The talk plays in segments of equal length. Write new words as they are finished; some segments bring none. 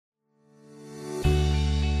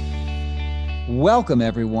Welcome,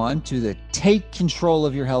 everyone, to the Take Control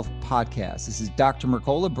of Your Health podcast. This is Dr.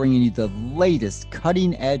 Mercola bringing you the latest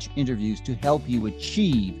cutting-edge interviews to help you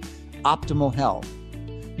achieve optimal health.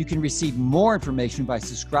 You can receive more information by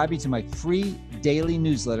subscribing to my free daily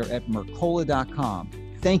newsletter at mercola.com.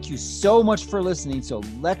 Thank you so much for listening. So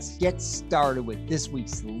let's get started with this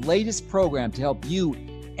week's latest program to help you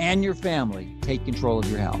and your family take control of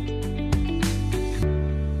your health.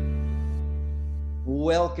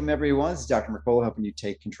 Welcome, everyone. This is Dr. Mercola helping you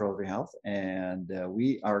take control of your health. And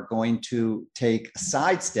we are going to take a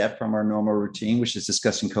sidestep from our normal routine, which is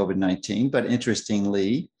discussing COVID-19. But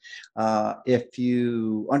interestingly, if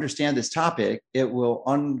you understand this topic, it will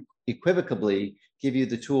unequivocally give you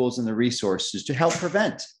the tools and the resources to help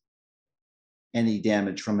prevent any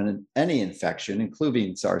damage from any infection,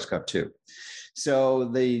 including SARS-CoV-2. So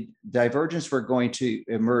the divergence we're going to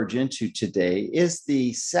emerge into today is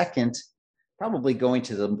the second, probably going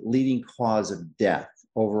to the leading cause of death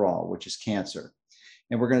overall, which is cancer.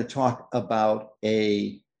 And we're going to talk about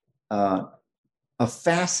a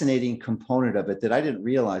fascinating component of it that I didn't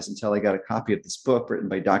realize until I got a copy of this book written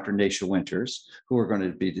by Dr. Nasha Winters, who we're going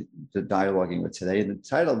to be dialoguing with today. And the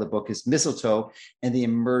title of the book is Mistletoe and the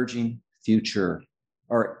Emerging Future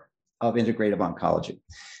of Integrative Oncology.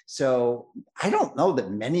 So I don't know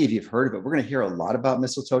that many of you have heard of it. We're going to hear a lot about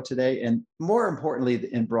mistletoe today, and more importantly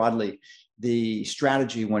and broadly, the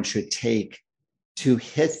strategy one should take to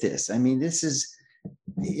hit this. I mean, this is,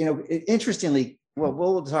 interestingly, well,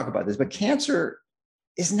 we'll talk about this, but cancer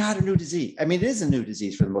is not a new disease. I mean, it is a new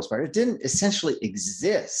disease for the most part. It didn't essentially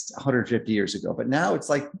exist 150 years ago, but now it's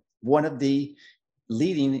like one of the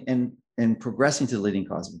leading and progressing to the leading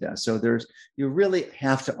cause of death. So you really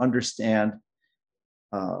have to understand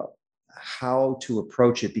how to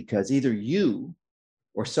approach it, because either you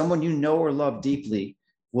or someone you know or love deeply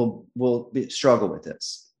will struggle with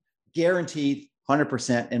this. Guaranteed,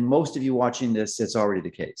 100%. And most of you watching this, it's already the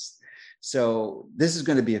case. So this is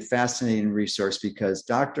going to be a fascinating resource because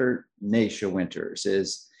Dr. Nasha Winters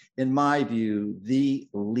is, in my view, the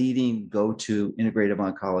leading go-to integrative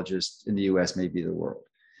oncologist in the US, maybe the world.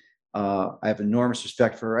 I have enormous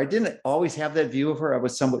respect for her. I didn't always have that view of her. I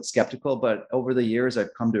was somewhat skeptical, but over the years,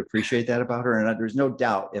 I've come to appreciate that about her. And there's no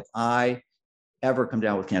doubt if I ever come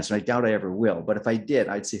down with cancer, and I doubt I ever will, but if I did,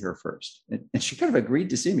 I'd see her first. And she kind of agreed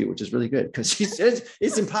to see me, which is really good, because she says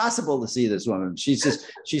it's impossible to see this woman.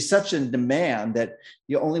 She's such in demand that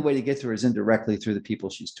the only way to get to her is indirectly through the people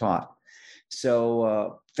she's taught.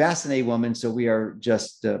 So fascinating woman. So we are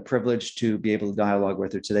just privileged to be able to dialogue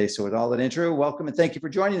with her today. So with all that intro, welcome and thank you for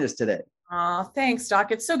joining us today. Thanks,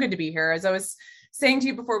 Doc. It's so good to be here. As I was saying to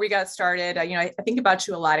you before we got started, I think about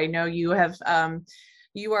you a lot. I know you have,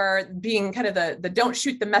 you are being kind of the don't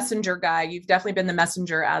shoot the messenger guy. You've definitely been the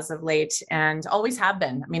messenger as of late and always have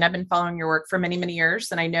been. I mean, I've been following your work for many, many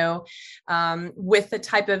years. And I know with the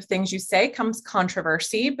type of things you say comes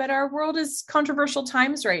controversy, but our world is controversial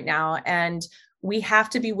times right now. And we have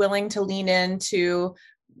to be willing to lean into,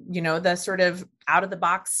 the sort of out of the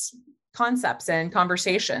box concepts and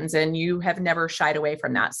conversations. And you have never shied away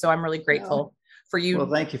from that. So I'm really grateful for you.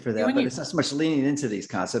 Well, thank you for that. But it's not so much leaning into these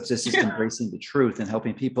concepts. It's just embracing the truth and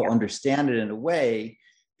helping people understand it in a way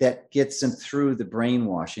that gets them through the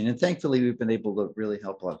brainwashing. And thankfully, we've been able to really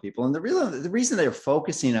help a lot of people. And the reason they're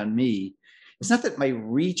focusing on me, it's not that my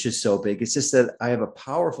reach is so big. It's just that I have a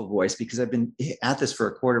powerful voice because I've been at this for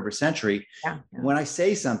a quarter of a century. Yeah. When I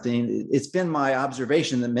say something, it's been my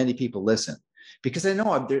observation that many people listen, because I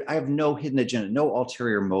know I have no hidden agenda, no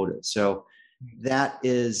ulterior motive. So that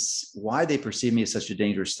is why they perceive me as such a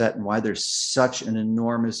dangerous threat, and why there's such an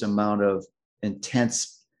enormous amount of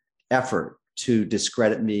intense effort to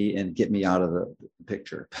discredit me and get me out of the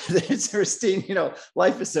picture. It's interesting,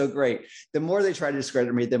 life is so great. The more they try to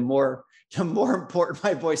discredit me, the more important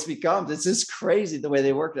my voice becomes. It's just crazy the way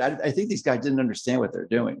they work. I think these guys didn't understand what they're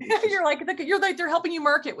doing. You're like they're helping you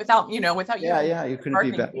market without you. Yeah, you couldn't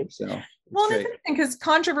be better. So. Well, it's interesting because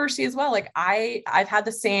controversy as well. Like I've had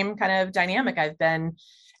the same kind of dynamic. I've been,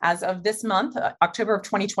 as of this month, October of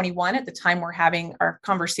 2021, at the time we're having our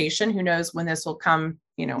conversation, who knows when this will come,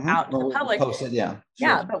 out to the public. Post it, yeah. Sure.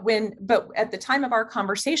 Yeah. But at the time of our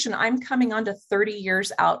conversation, I'm coming on to 30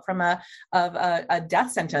 years out from a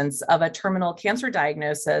death sentence of a terminal cancer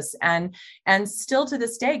diagnosis, and still to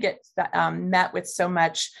this day get met with so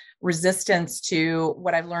much resistance to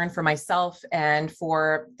what I've learned for myself and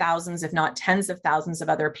for thousands, if not tens of thousands of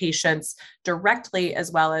other patients directly,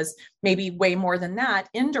 as well as maybe way more than that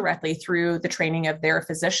indirectly through the training of their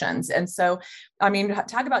physicians. And so, I mean,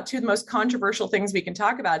 talk about two of the most controversial things we can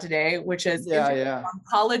talk about today, which is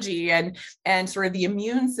oncology and sort of the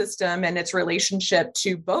immune system and its relationship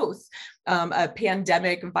to both a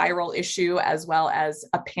pandemic viral issue as well as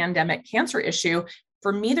a pandemic cancer issue.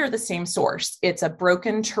 For me, they're the same source. It's a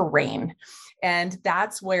broken terrain. And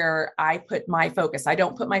that's where I put my focus. I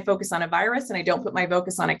don't put my focus on a virus and I don't put my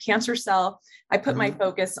focus on a cancer cell. I put my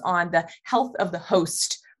focus on the health of the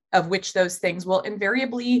host, of which those things will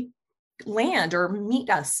invariably land or meet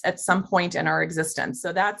us at some point in our existence.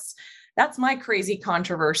 So that's my crazy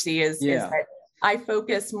controversy is that I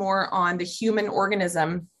focus more on the human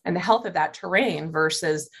organism and the health of that terrain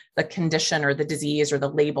versus the condition or the disease or the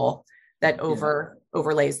label that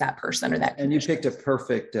overlays that person or that condition. And you picked a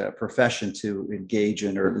perfect profession to engage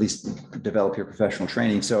in, or at least develop your professional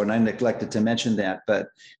training. So, and I neglected to mention that, but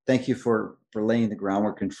thank you for laying the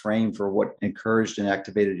groundwork and frame for what encouraged and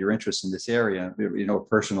activated your interest in this area, a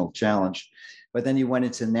personal challenge. But then you went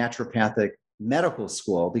into naturopathic medical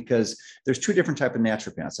school, because there's two different types of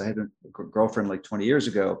naturopaths. I had a girlfriend like 20 years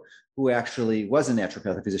ago who actually was a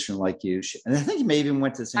naturopathic physician like you. And I think you may even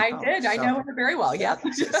went to the same college. I know her very well. Yeah.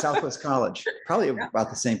 Southwest College, probably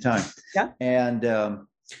about the same time. Yeah. And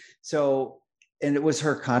and it was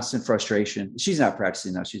her constant frustration. She's not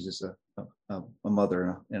practicing now. She's just a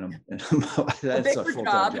mother and that's a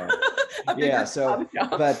full-time job.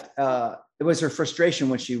 But it was her frustration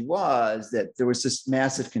when she was that there was this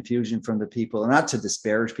massive confusion from the people, and not to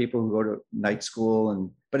disparage people who go to night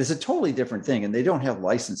school, but it's a totally different thing. And they don't have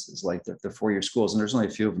licenses like the 4-year schools. And there's only a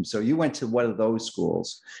few of them. So you went to one of those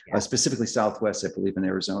schools, specifically Southwest, I believe, in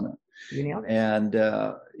Arizona. And,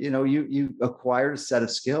 you acquired a set of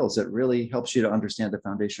skills that really helps you to understand the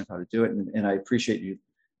foundation of how to do it. And I appreciate you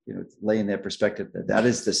laying that perspective that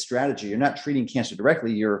is the strategy. You're not treating cancer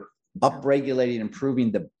directly. You're upregulating,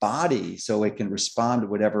 improving the body so it can respond to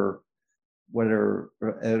whatever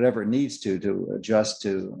it needs to adjust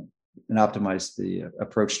to and optimize the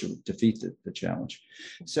approach to defeat the challenge.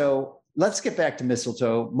 So let's get back to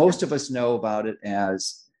mistletoe. Most of us know about it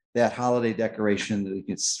as that holiday decoration that you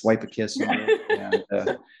can swipe a kiss on it,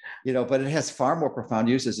 and but it has far more profound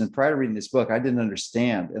uses. And prior to reading this book, I didn't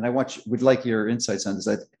understand, and would like your insights on this.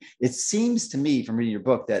 It seems to me from reading your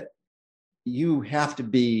book that you have to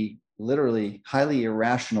be literally highly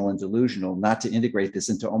irrational and delusional not to integrate this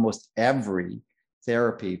into almost every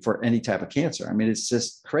therapy for any type of cancer. I mean, it's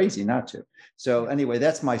just crazy not to. So anyway,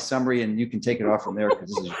 that's my summary, and you can take it off from there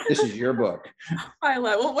because this is your book. What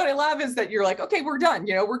I love is that you're like, okay, we're done.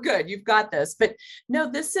 We're good. You've got this. But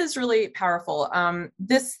no, this is really powerful.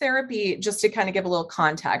 This therapy, just to kind of give a little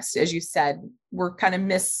context, as you said, we're kind of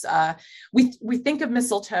we think of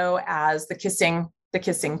mistletoe as the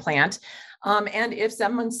kissing plant. And if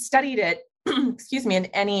someone studied it, in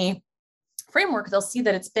any framework, they'll see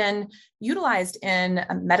that it's been utilized in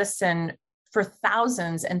medicine for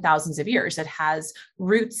thousands and thousands of years. It has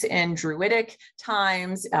roots in Druidic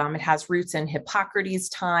times. It has roots in Hippocrates'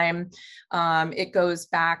 time. It goes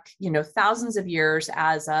back, thousands of years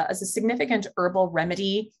as a significant herbal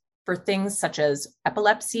remedy for things such as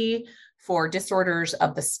epilepsy, for disorders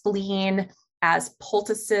of the spleen, as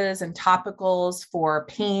poultices and topicals for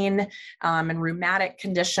pain and rheumatic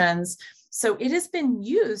conditions. So it has been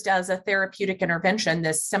used as a therapeutic intervention,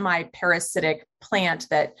 this semi-parasitic plant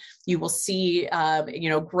that you will see,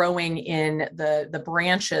 growing in the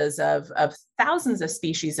branches of thousands of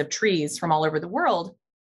species of trees from all over the world.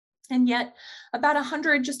 And yet about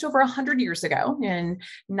just over 100 years ago, in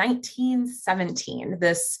 1917,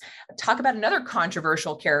 talk about another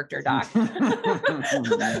controversial character, Doc,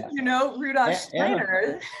 Rudolf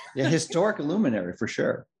Steiner. Yeah, historic luminary for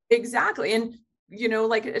sure. Exactly. And,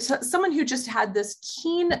 someone who just had this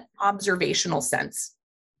keen observational sense,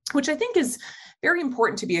 which I think is very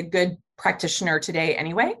important to be a good practitioner today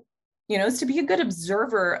anyway, is to be a good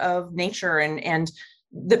observer of nature and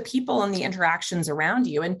the people and the interactions around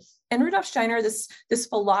you. And Rudolf Steiner, this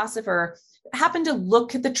philosopher, happened to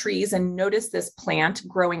look at the trees and notice this plant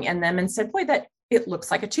growing in them and said, boy, that it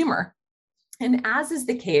looks like a tumor. And as is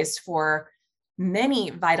the case for many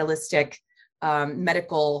vitalistic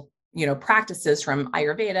medical practices, from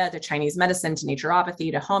Ayurveda to Chinese medicine to naturopathy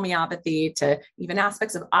to homeopathy to even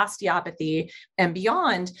aspects of osteopathy and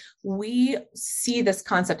beyond, we see this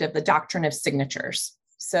concept of the doctrine of signatures.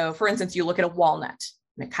 So for instance, you look at a walnut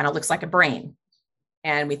and it kind of looks like a brain.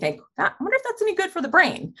 And we think, I wonder if that's any good for the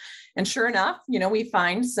brain. And sure enough, we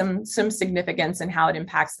find some significance in how it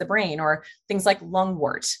impacts the brain, or things like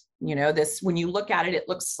lungwort. This, when you look at it, it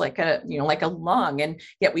looks like like a lung. And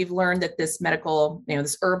yet we've learned that this medical,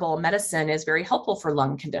 this herbal medicine is very helpful for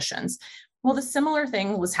lung conditions. Well, the similar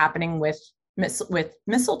thing was happening with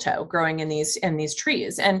mistletoe growing in these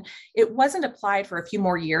trees. And it wasn't applied for a few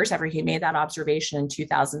more years after he made that observation in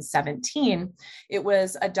 2017. It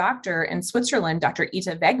was a doctor in Switzerland, Dr.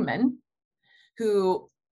 Ita Wegman, who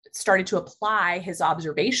started to apply his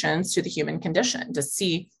observations to the human condition to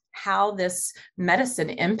see how this medicine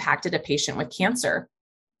impacted a patient with cancer.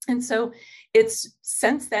 And so it's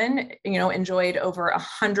since then, enjoyed over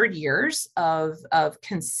 100 years of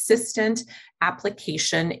consistent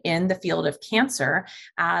application in the field of cancer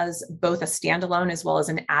as both a standalone as well as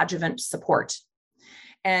an adjuvant support.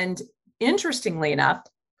 And interestingly enough,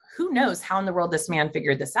 who knows how in the world this man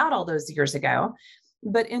figured this out all those years ago?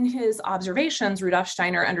 But in his observations, Rudolf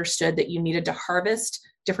Steiner understood that you needed to harvest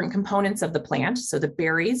different components of the plant. So the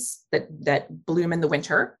berries that bloom in the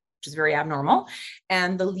winter, which is very abnormal,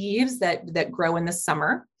 and the leaves that grow in the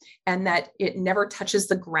summer, and that it never touches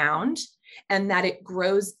the ground, and that it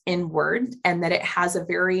grows inward, and that it has a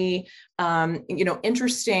very,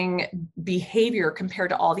 interesting behavior compared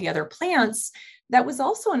to all the other plants. That was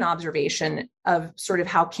also an observation of sort of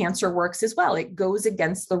how cancer works as well. It goes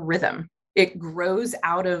against the rhythm. It grows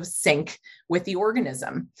out of sync with the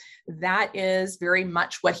organism. That is very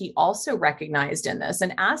much what he also recognized in this.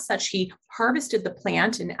 And as such, he harvested the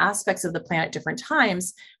plant and aspects of the plant at different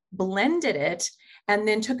times, blended it, and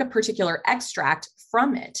then took a particular extract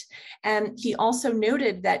from it. And he also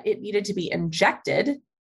noted that it needed to be injected,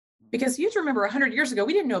 because you have to remember 100 years ago,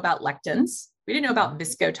 we didn't know about lectins. We didn't know about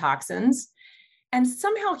viscotoxins. And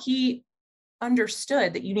somehow he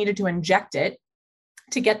understood that you needed to inject it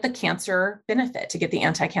to get the cancer benefit, to get the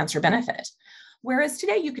anti-cancer benefit. Whereas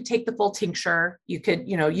today you could take the full tincture, you could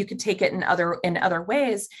take it in other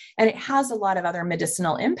ways, and it has a lot of other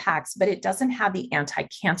medicinal impacts, but it doesn't have the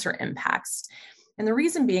anti-cancer impacts. And the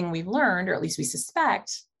reason being, we've learned, or at least we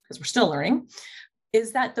suspect, because we're still learning,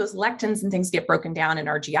 is that those lectins and things get broken down in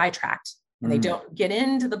our GI tract. And they don't get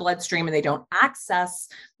into the bloodstream, and they don't access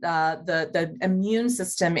the immune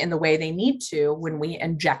system in the way they need to when we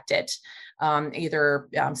inject it, either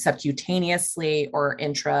subcutaneously or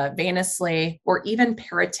intravenously, or even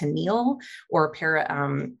peritoneal or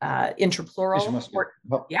intrapleural,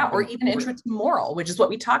 or even intratumoral, which is what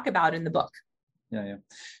we talk about in the book. Yeah.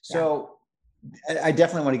 So I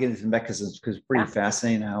definitely want to get into the mechanisms, because it's pretty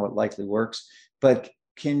fascinating how it likely works. But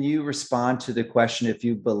can you respond to the question if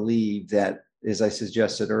you believe that, as I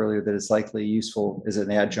suggested earlier, that it's likely useful as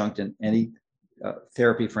an adjunct in any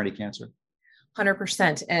therapy for any cancer?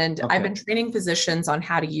 100%. And okay. I've been training physicians on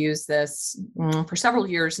how to use this for several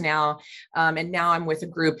years now. And now I'm with a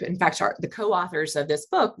group. In fact, the co-authors of this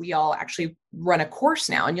book, we all actually run a course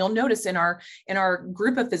now. And you'll notice in our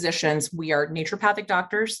group of physicians, we are naturopathic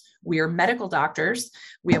doctors, we are medical doctors,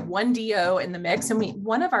 we have one DO in the mix, and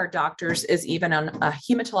one of our doctors is even a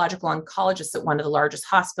hematological oncologist at one of the largest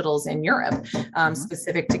hospitals in Europe,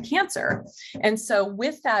 specific to cancer. And so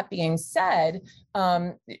with that being said,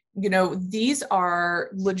 these are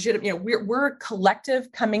legitimate, we're a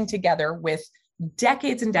collective coming together with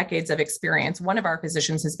decades and decades of experience. One of our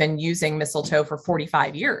physicians has been using mistletoe for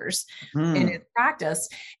 45 years in his practice.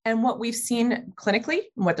 And what we've seen clinically,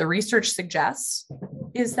 what the research suggests,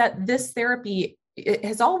 is that this therapy, it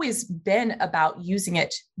has always been about using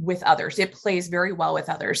it with others. It plays very well with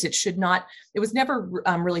others. It was never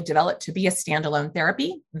really developed to be a standalone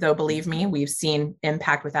therapy, though believe me, we've seen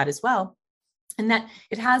impact with that as well. And that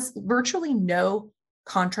it has virtually no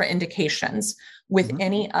contraindications with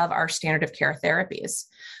any of our standard of care therapies.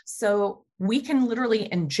 So we can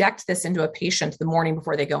literally inject this into a patient the morning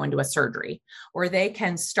before they go into a surgery, or they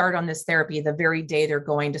can start on this therapy the very day they're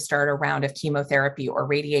going to start a round of chemotherapy or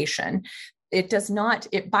radiation. It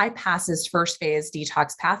bypasses first phase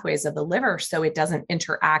detox pathways of the liver, so it doesn't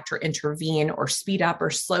interact or intervene or speed up or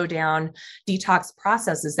slow down detox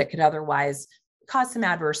processes that could otherwise cause some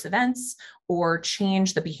adverse events or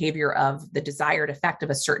change the behavior of the desired effect of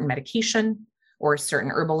a certain medication or a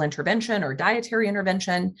certain herbal intervention or dietary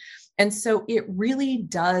intervention. And so it really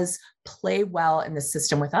does play well in the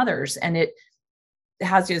system with others. And it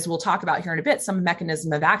has, as we'll talk about here in a bit, some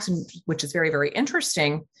mechanism of action, which is very, very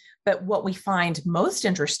interesting. But what we find most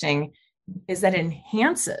interesting is that it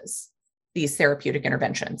enhances these therapeutic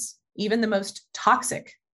interventions, even the most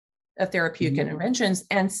toxic of therapeutic interventions,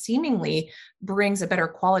 and seemingly brings a better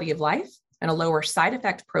quality of life and a lower side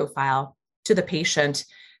effect profile to the patient.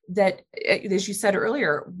 That, as you said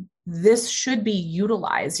earlier, this should be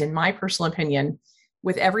utilized, in my personal opinion,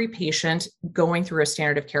 with every patient going through a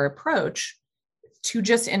standard of care approach to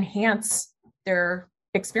just enhance their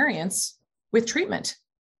experience with treatment.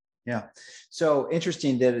 Yeah. So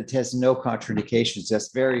interesting that it has no contraindications.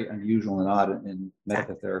 That's very unusual and odd in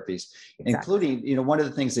medical therapies, including, one of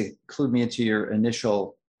the things that clued me into your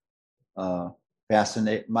initial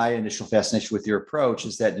my initial fascination with your approach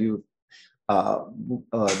is that you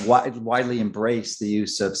widely embrace the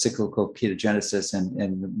use of cyclical ketogenesis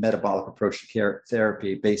and the metabolic approach to care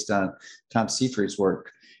therapy based on Tom Seyfried's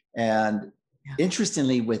work. And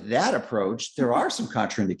interestingly, with that approach, there are some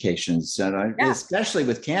contraindications, and especially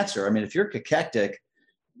with cancer. I mean, if you're cachectic,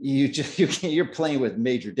 you're playing with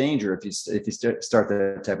major danger if you start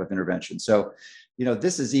that type of intervention. So,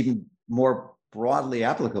 this is even more broadly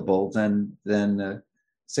applicable than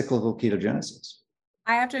cyclical ketogenesis.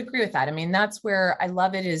 I have to agree with that. I mean, that's where I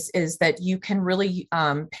love it is that you can really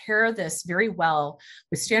pair this very well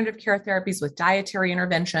with standard of care therapies, with dietary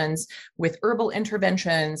interventions, with herbal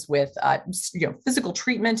interventions, with physical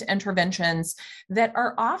treatment interventions that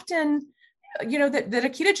are often, that a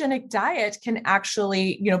ketogenic diet can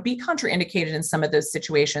actually, be contraindicated in some of those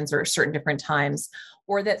situations or certain different times,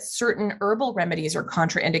 or that certain herbal remedies are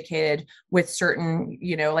contraindicated with certain,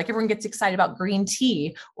 like everyone gets excited about green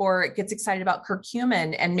tea or gets excited about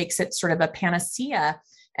curcumin and makes it sort of a panacea.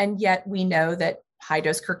 And yet we know that high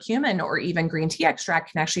dose curcumin or even green tea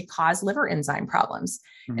extract can actually cause liver enzyme problems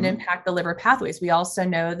and impact the liver pathways. We also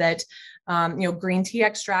know that green tea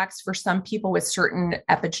extracts for some people with certain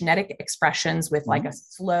epigenetic expressions with like a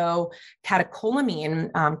slow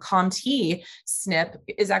catecholamine COMT SNP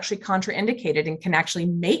is actually contraindicated and can actually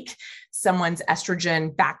make someone's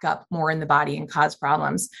estrogen back up more in the body and cause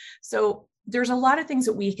problems. So there's a lot of things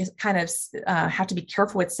that we kind of have to be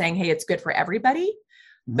careful with saying, hey, it's good for everybody.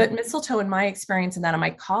 But Mistletoe, in my experience and that of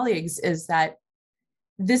my colleagues, is that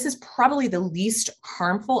this is probably the least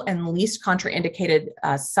harmful and least contraindicated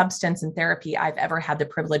substance in therapy I've ever had the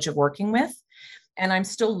privilege of working with. And I'm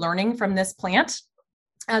still learning from this plant,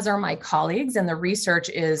 as are my colleagues, and the research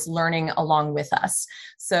is learning along with us.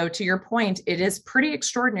 So to your point, it is pretty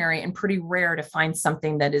extraordinary and pretty rare to find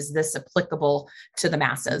something that is this applicable to the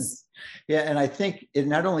masses. Yeah, and I think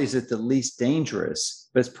not only is it the least dangerous,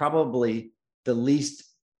 but it's probably the least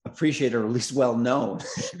appreciated or at least well known,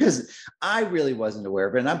 because I really wasn't aware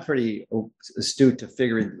of it. And I'm pretty astute to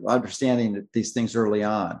understanding these things early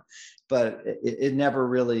on, but it never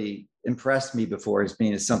really impressed me before as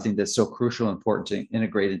being something that's so crucial and important to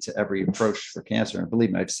integrate into every approach for cancer. And believe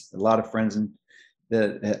me, I've a lot of friends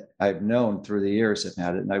that I've known through the years have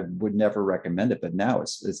had it, and I would never recommend it, but now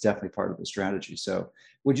it's definitely part of the strategy. So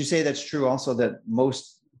would you say that's true also, that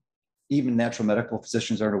most even natural medical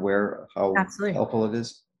physicians aren't aware how helpful it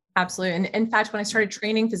is? Absolutely. And in fact, when I started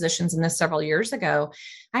training physicians in this several years ago,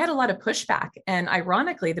 I had a lot of pushback. And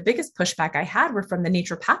ironically, the biggest pushback I had were from the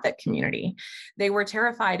naturopathic community. They were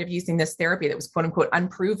terrified of using this therapy that was quote unquote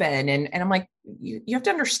unproven. And I'm like, you have to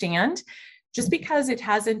understand, just because it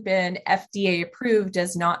hasn't been FDA approved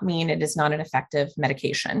does not mean it is not an effective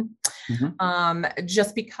medication.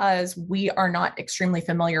 Just because we are not extremely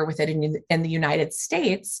familiar with it in the United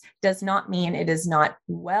States does not mean it is not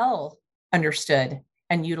well understood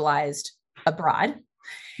and utilized abroad.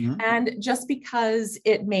 And just because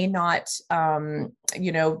it may not,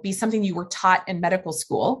 be something you were taught in medical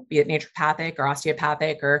school, be it naturopathic or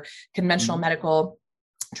osteopathic or conventional medical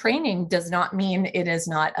training, does not mean it is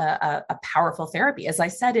not a powerful therapy. As I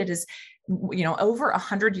said, it is, over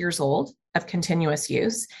 100 years old of continuous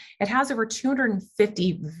use. It has over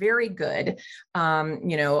 250 very good,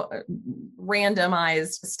 randomized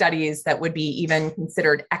studies that would be even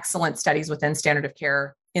considered excellent studies within standard of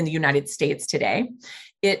care in the United States today.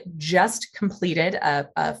 It just completed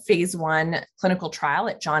a phase 1 clinical trial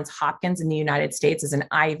at Johns Hopkins in the United States as an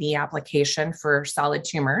IV application for solid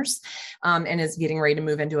tumors, and is getting ready to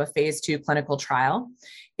move into a phase 2 clinical trial.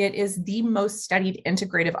 It is the most studied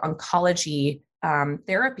integrative oncology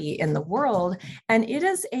therapy in the world. And it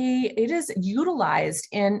is utilized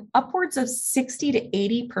in upwards of 60 to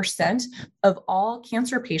 80% of all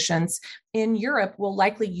cancer patients in Europe will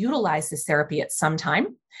likely utilize this therapy at some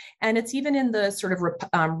time. And it's even in the sort of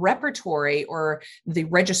repertory or the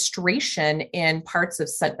registration in parts of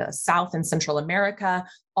South and Central America,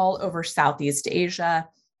 all over Southeast Asia,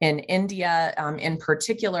 in India, in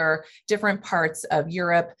particular, different parts of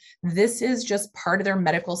Europe. This is just part of their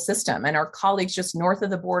medical system. And our colleagues just north of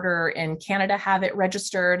the border in Canada have it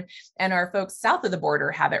registered, and our folks south of the border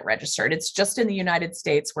have it registered. It's just in the United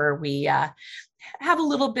States where we have a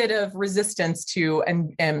little bit of resistance to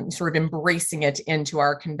and sort of embracing it into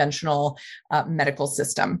our conventional medical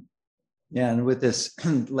system. Yeah, and with this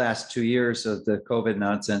last 2 years of the COVID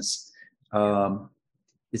nonsense,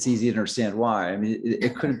 it's easy to understand why. I mean,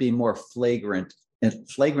 it couldn't be more flagrant and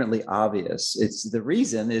flagrantly obvious. It's the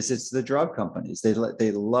reason is it's the drug companies. They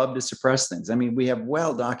love to suppress things. I mean, we have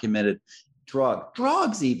well documented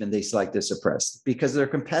drugs even they like to suppress because they're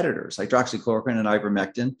competitors like hydroxychloroquine and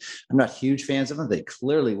ivermectin. I'm not huge fans of them. They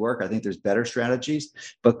clearly work. I think there's better strategies,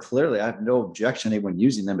 but clearly I have no objection to anyone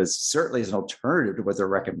using them as certainly as an alternative to what they're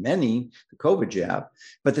recommending, the COVID jab.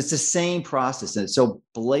 But it's the same process, and it's so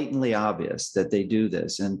blatantly obvious that they do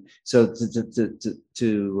this. And so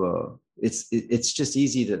it's just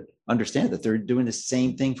easy to understand that they're doing the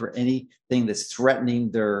same thing for anything that's threatening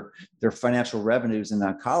their financial revenues in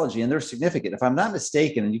oncology, and they're significant. If I'm not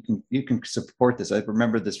mistaken, and you can support this, I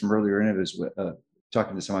remember this from earlier interviews with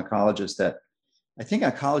talking to some oncologists, that I think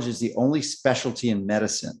oncology is the only specialty in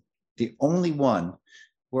medicine, the only one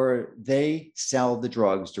where they sell the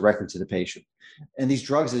drugs directly to the patient. And these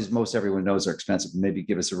drugs, as most everyone knows, are expensive. Maybe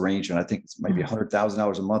give us a range, and I think it's maybe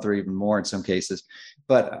 $100,000 a month or even more in some cases.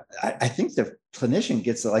 But I think the clinician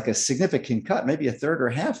gets like a significant cut, maybe a third or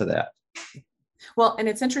half of that. Well, and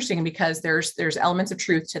it's interesting because there's elements of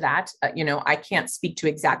truth to that. I can't speak to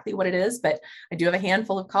exactly what it is, but I do have a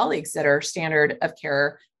handful of colleagues that are standard of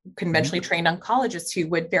care, conventionally trained oncologists who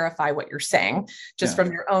would verify what you're saying just from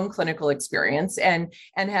their own clinical experience, and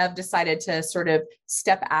have decided to sort of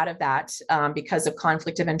step out of that because of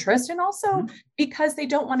conflict of interest, and also because they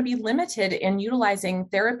don't want to be limited in utilizing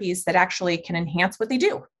therapies that actually can enhance what they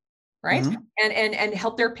do. Right. And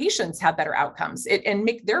help their patients have better outcomes and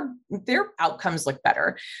make their outcomes look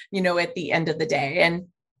better, at the end of the day. And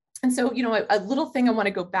so, a little thing I want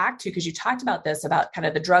to go back to, because you talked about this, about kind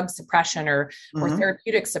of the drug suppression or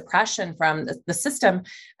therapeutic suppression from the system.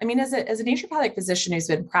 I mean, as a naturopathic physician who's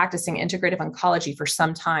been practicing integrative oncology for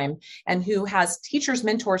some time and who has teachers,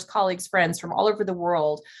 mentors, colleagues, friends from all over the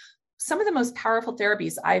world, some of the most powerful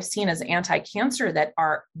therapies I've seen as anti-cancer that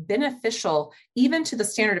are beneficial even to the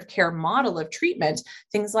standard of care model of treatment,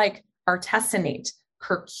 things like artesunate,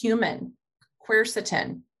 curcumin,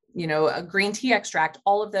 quercetin, a green tea extract,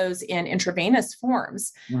 all of those in intravenous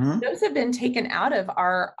forms. Those have been taken out of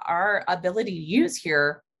our ability to use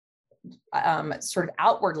here sort of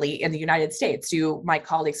outwardly in the United States. Do my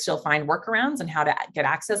colleagues still find workarounds and how to get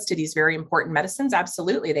access to these very important medicines?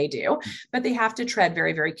 Absolutely, they do, but they have to tread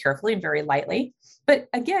very, very carefully and very lightly. But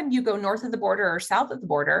again, you go north of the border or south of the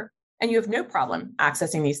border, and you have no problem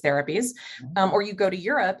accessing these therapies, or you go to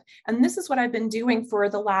Europe. And this is what I've been doing for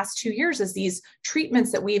the last 2 years, is these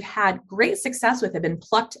treatments that we've had great success with have been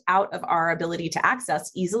plucked out of our ability to access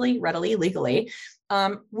easily, readily, legally.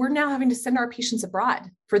 We're now having to send our patients abroad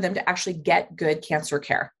for them to actually get good cancer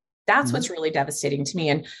care. That's what's really devastating to me.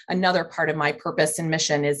 And another part of my purpose and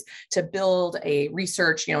mission is to build a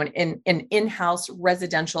research, an in-house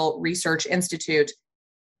residential research institute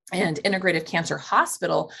and integrative cancer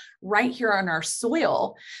hospital right here on our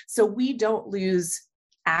soil, so we don't lose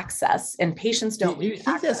access and patients don't. Do you think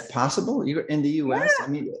access. That's possible in the U.S.? Yeah. I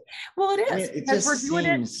mean, well, it is. It just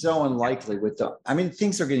seems so unlikely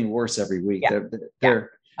things are getting worse every week. Yeah.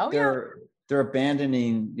 They're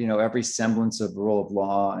abandoning, every semblance of rule of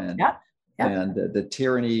law and the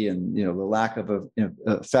tyranny and, the lack of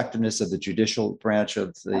effectiveness of the judicial branch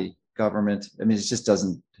of the government. I mean, it just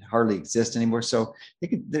doesn't hardly exist anymore. So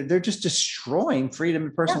they're just destroying freedom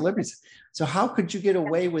and personal liberties. So how could you get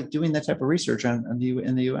away with doing that type of research in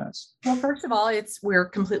the U.S.? Well, first of all, we're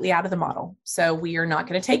completely out of the model. So we are not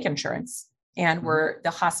going to take insurance, and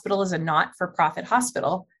the hospital is a not-for-profit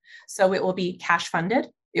hospital. So it will be cash funded.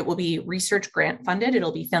 It will be research grant funded.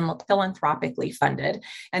 It'll be philanthropically funded,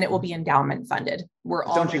 and it will be endowment funded.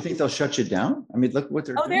 Don't you think they'll shut you down? I mean, look what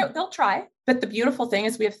they're doing. They'll try. But the beautiful thing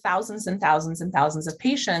is we have thousands and thousands and thousands of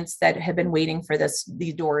patients that have been waiting for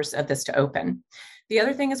the doors of this to open. The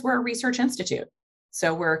other thing is we're a research institute.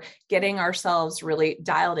 So we're getting ourselves really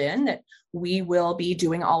dialed in that we will be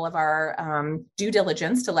doing all of our due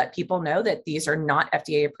diligence to let people know that these are not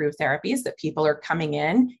FDA approved therapies, that people are coming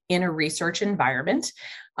in a research environment.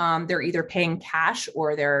 They're either paying cash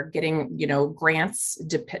or they're getting, grants,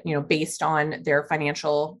 based on their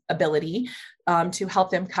financial ability to help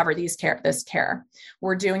them cover this care.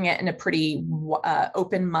 We're doing it in a pretty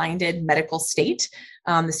open-minded medical state.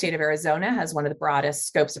 The state of Arizona has one of the broadest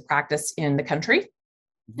scopes of practice in the country.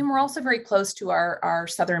 And we're also very close to our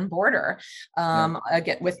southern border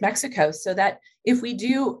again with Mexico, so that if we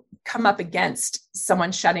do come up against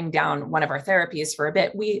someone shutting down one of our therapies for a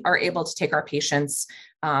bit, we are able to take our patients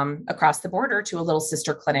across the border to a little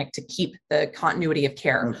sister clinic to keep the continuity of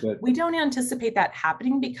care. Oh, we don't anticipate that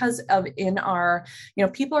happening because of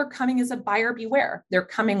people are coming as a buyer beware. They're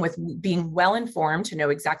coming with being well-informed to know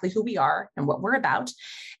exactly who we are and what we're about.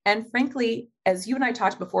 And frankly, as you and I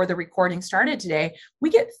talked before the recording started today, we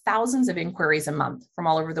get thousands of inquiries a month from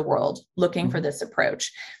all over the world looking for this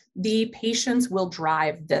approach. The patients will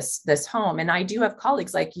drive this home. And I do have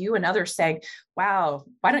colleagues like you and others saying, wow,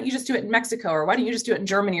 why don't you just do it in Mexico? Or why don't you just do it in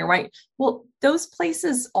Germany? Or why? Well, those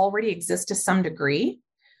places already exist to some degree.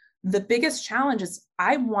 The biggest challenge is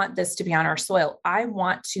I want this to be on our soil. I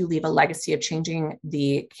want to leave a legacy of changing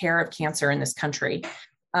the care of cancer in this country.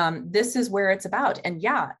 This is where it's about. And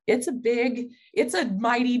yeah, it's a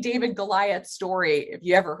mighty David Goliath story, if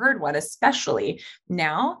you ever heard one, especially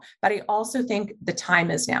now. But I also think the time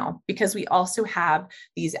is now, because we also have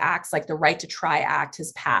these acts like the Right to Try Act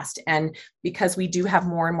has passed. And because we do have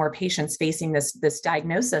more and more patients facing this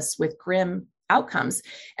diagnosis with grim outcomes.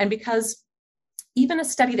 And because even a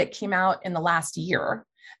study that came out in the last year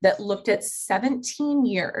that looked at 17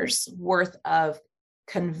 years worth of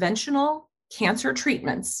conventional cancer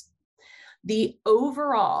treatments, the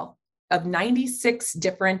overall of 96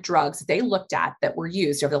 different drugs they looked at that were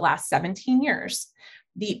used over the last 17 years,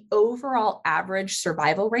 the overall average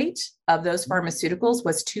survival rate of those pharmaceuticals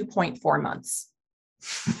was 2.4 months.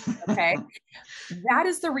 Okay. That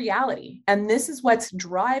is the reality. And this is what's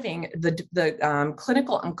driving the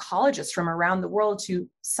clinical oncologists from around the world to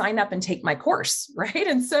sign up and take my course, right?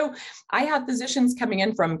 And so I have physicians coming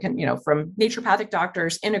in from naturopathic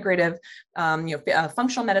doctors, integrative,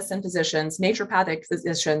 functional medicine physicians, naturopathic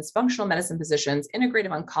physicians, functional medicine physicians, integrative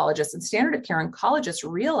oncologists, and standard of care oncologists,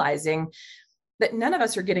 realizing that none of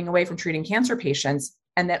us are getting away from treating cancer patients,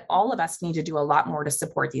 and that all of us need to do a lot more to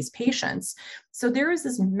support these patients. So there is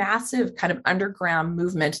this massive kind of underground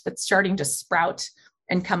movement that's starting to sprout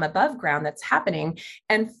and come above ground that's happening.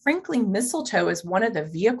 And frankly, Mistletoe is one of the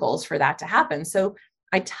vehicles for that to happen. So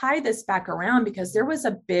I tie this back around because there was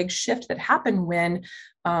a big shift that happened when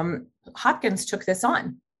Hopkins took this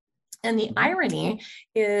on. And the irony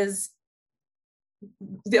is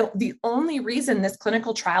the only reason this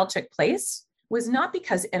clinical trial took place was not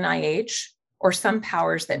because NIH or some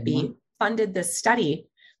powers that be funded this study.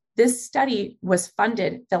 This study was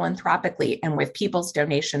funded philanthropically and with people's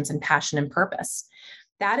donations and passion and purpose.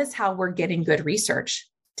 That is how we're getting good research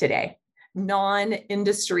today.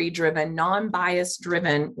 Non-industry driven, non-bias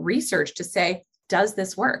driven research to say, does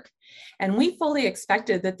this work? And we fully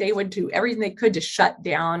expected that they would do everything they could to shut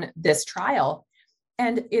down this trial.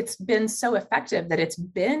 And it's been so effective that it's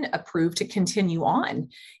been approved to continue on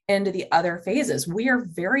into the other phases. We are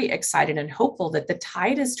very excited and hopeful that the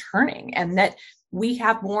tide is turning and that we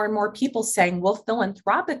have more and more people saying we'll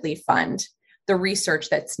philanthropically fund the research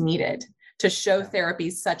that's needed to show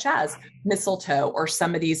therapies such as Mistletoe or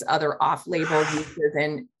some of these other off-label uses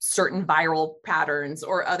in certain viral patterns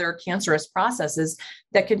or other cancerous processes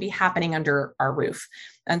that can be happening under our roof.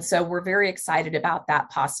 And so we're very excited about that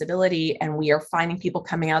possibility. And we are finding people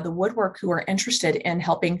coming out of the woodwork who are interested in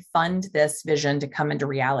helping fund this vision to come into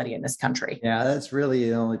reality in this country. Yeah, that's really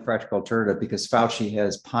the only practical alternative, because Fauci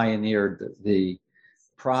has pioneered the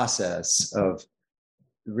process of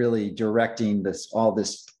really directing all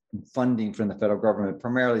this funding from the federal government,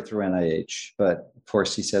 primarily through NIH, but of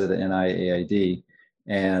course he said it at NIAID,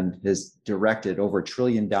 and has directed over $1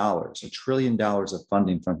 trillion of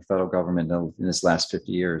funding from the federal government in this last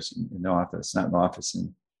 50 years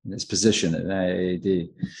in his position at NIAID.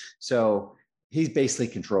 So he's basically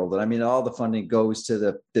controlled it. I mean, all the funding goes to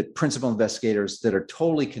the principal investigators that are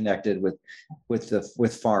totally connected with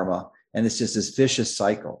pharma. And it's just this vicious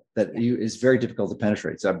cycle that is very difficult to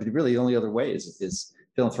penetrate. So really the only other way is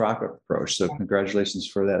philanthropic approach. So congratulations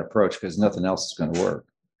for that approach, because nothing else is going to work.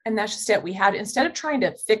 And that's just it. We had, instead of trying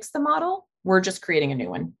to fix the model, we're just creating a new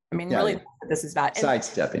one. I mean, really what this is about.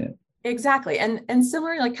 Sidestepping it. Exactly. And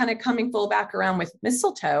similarly, like kind of coming full back around with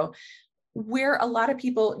Mistletoe, where a lot of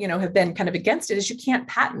people, have been kind of against it, is you can't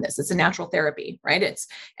patent this. It's a natural therapy, right?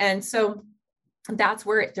 And so that's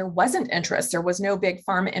where there wasn't interest. There was no big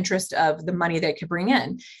pharma interest of the money they could bring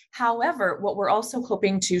in. However, what we're also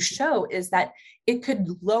hoping to show is that it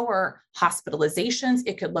could lower hospitalizations.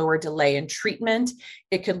 It could lower delay in treatment.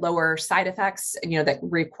 It could lower side effects, that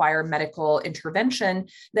require medical intervention,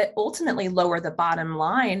 that ultimately lower the bottom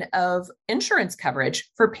line of insurance coverage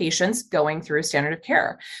for patients going through standard of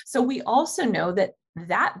care. So we also know that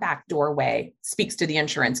back doorway speaks to the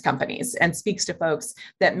insurance companies and speaks to folks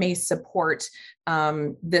that may support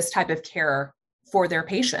this type of care for their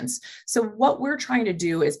patients. So what we're trying to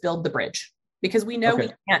do is build the bridge, because we know we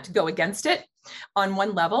can't go against it. on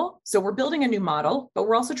one level. So we're building a new model, but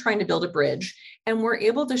we're also trying to build a bridge. And we're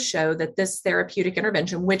able to show that this therapeutic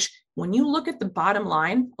intervention, which when you look at the bottom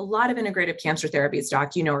line, a lot of integrative cancer therapies,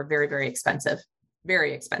 doc, are very, very expensive,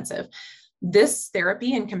 very expensive. This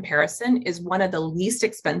therapy in comparison is one of the least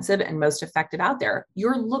expensive and most effective out there.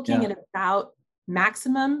 You're looking at about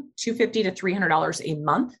maximum $250 to $300 a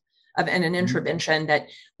month of an intervention that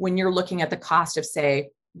when you're looking at the cost of, say,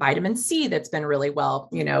 vitamin C that's been really well,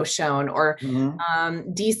 shown, or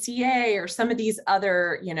DCA, or some of these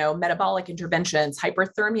other, metabolic interventions,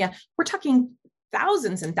 hyperthermia, we're talking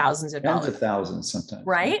thousands and thousands of dollars. Tens of thousands sometimes.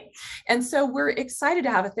 Right. And so we're excited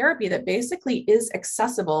to have a therapy that basically is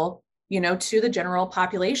accessible to the general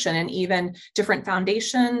population, and even different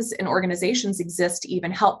foundations and organizations exist to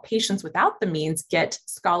even help patients without the means get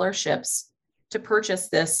scholarships to purchase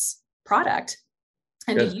this product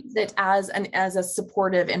and to use it as a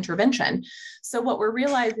supportive intervention. So what we're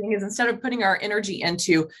realizing is, instead of putting our energy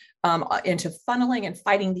into funneling and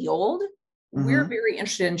fighting the old, we're very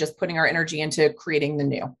interested in just putting our energy into creating the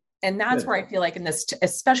new. And that's where I feel like in this,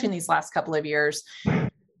 especially in these last couple of years,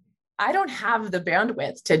 I don't have the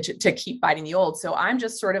bandwidth to keep fighting the old. So I'm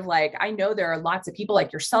just sort of like, I know there are lots of people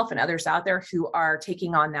like yourself and others out there who are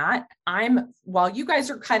taking on that. While you guys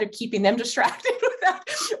are kind of keeping them distracted with that,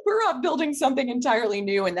 we're up building something entirely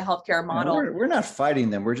new in the healthcare model. We're not fighting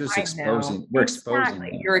them. We're just exposing. We're exposing them.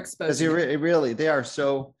 You're exposing. Because they are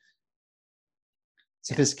so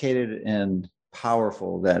sophisticated and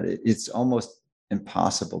powerful that it's almost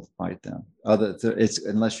impossible to fight them.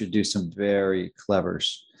 Unless you do some very clever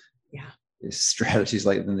strategies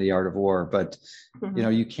like in the art of war, but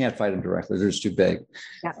you can't fight them directly. They're just too big.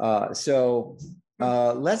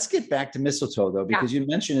 Let's get back to Mistletoe though, because you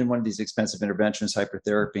mentioned in one of these expensive interventions,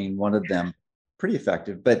 hypertherapy, one of them, pretty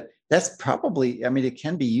effective, but that's probably, it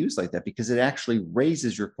can be used like that because it actually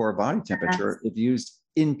raises your core body temperature if used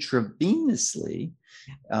intravenously.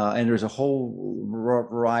 And there's a whole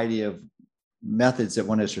variety of methods that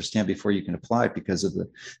one has to understand before you can apply it, because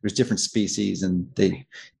there's different species and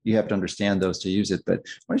you have to understand those to use it. But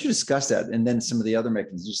why don't you discuss that, and then some of the other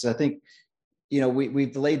mechanisms? I think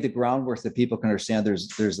we've laid the groundwork that people can understand.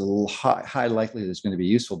 There's a high likelihood it's going to be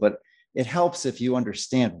useful, but it helps if you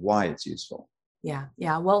understand why it's useful. Yeah.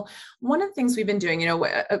 Well, one of the things we've been doing,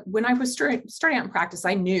 when I was starting out in practice,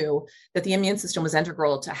 I knew that the immune system was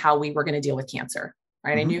integral to how we were going to deal with cancer.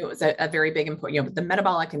 Right. I knew it was a very big important, the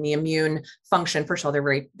metabolic and the immune function. First of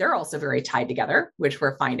all, they're also very tied together, which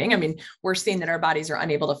we're finding. We're seeing that our bodies are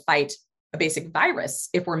unable to fight a basic virus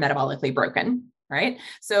if we're metabolically broken. Right.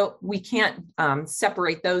 So we can't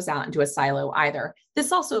separate those out into a silo either.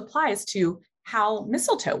 This also applies to how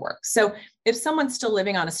mistletoe works. So if someone's still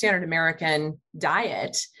living on a standard American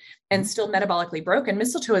diet and still metabolically broken,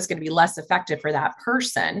 mistletoe is going to be less effective for that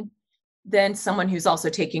person than someone who's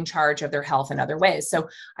also taking charge of their health in other ways. So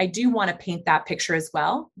I do want to paint that picture as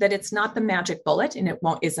well, that it's not the magic bullet and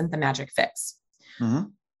isn't the magic fix.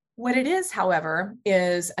 What it is, however,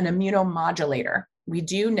 is an immunomodulator. We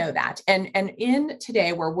do know that. And in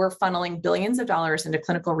today, where we're funneling billions of dollars into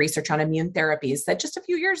clinical research on immune therapies, that just a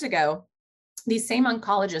few years ago, these same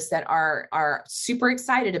oncologists that are super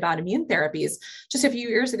excited about immune therapies, just a few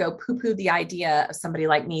years ago, poo-pooed the idea of somebody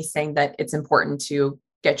like me saying that it's important to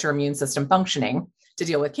get your immune system functioning to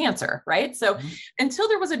deal with cancer, right? So until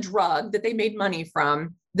there was a drug that they made money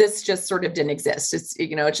from, this just sort of didn't exist. It's,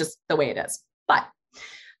 it's just the way it is. But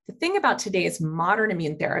the thing about today's modern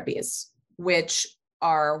immune therapies, which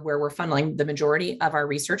are where we're funneling the majority of our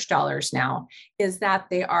research dollars now, is that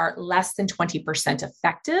they are less than 20%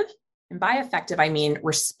 effective. And by effective, I mean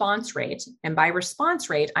response rate. And by response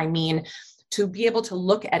rate, I mean to be able to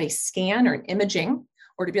look at a scan or an imaging,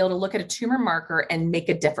 or to be able to look at a tumor marker and make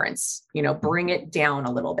a difference, bring it down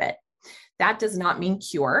a little bit. That does not mean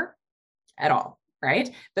cure at all,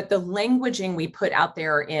 right? But the languaging we put out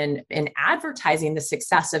there in advertising the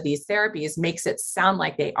success of these therapies makes it sound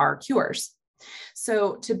like they are cures.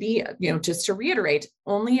 So to be, just to reiterate,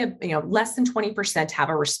 only less than 20% have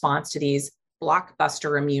a response to these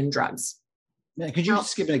blockbuster immune drugs. Yeah, could you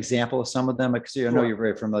just give an example of some of them? Because I know you're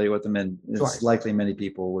very familiar with them, and it's likely many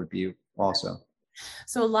people would be also.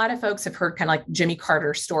 So a lot of folks have heard kind of like Jimmy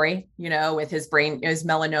Carter's story, with his brain, his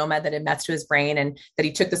melanoma that had messed to his brain, and that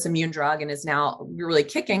he took this immune drug and is now really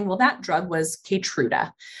kicking. Well, that drug was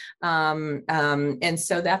Keytruda. And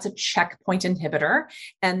so that's a checkpoint inhibitor.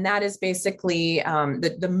 And that is basically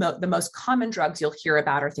the most common drugs you'll hear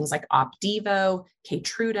about are things like Opdivo,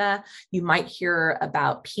 Keytruda. You might hear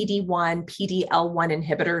about PD-1, PD-L1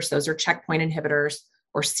 inhibitors. Those are checkpoint inhibitors.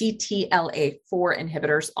 or CTLA4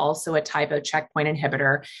 inhibitors, also a type of checkpoint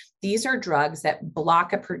inhibitor. These are drugs that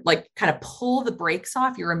block kind of pull the brakes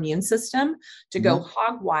off your immune system to go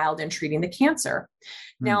hog wild in treating the cancer.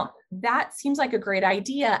 Now, that seems like a great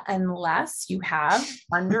idea unless you have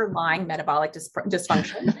underlying metabolic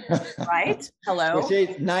dysfunction, right? Hello.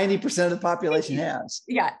 Which 90% of the population has.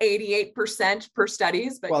 Yeah, 88% per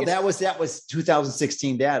studies. But well, that was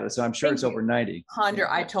 2016 data, so I'm sure it's over 90. 100,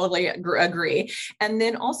 I totally agree. And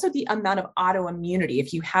then also the amount of autoimmunity.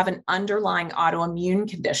 If you have an underlying autoimmune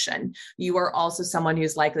condition, you are also someone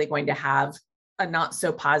who's likely going to have a not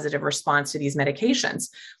so positive response to these medications.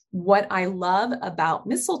 What I love about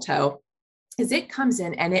Mistletoe is it comes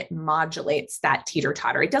in and it modulates that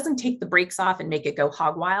teeter-totter. It doesn't take the brakes off and make it go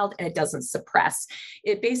hog wild, and it doesn't suppress.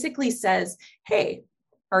 It basically says, hey,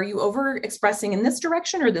 are you overexpressing in this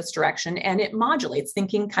direction or this direction? And it modulates,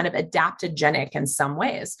 thinking kind of adaptogenic in some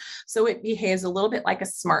ways. So it behaves a little bit like a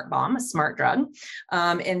smart bomb, a smart drug,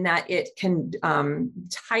 in that it can kind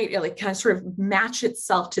of sort of match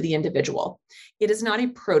itself to the individual. It is not a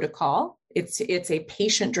protocol. It's a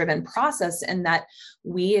patient-driven process, and that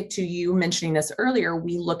to you mentioning this earlier,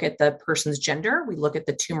 we look at the person's gender, we look at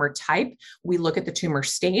the tumor type, we look at the tumor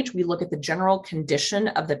stage, we look at the general condition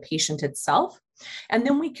of the patient itself. And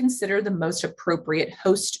then we consider the most appropriate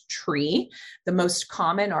host tree. The most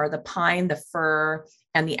common are the pine, the fir,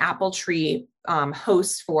 and the apple tree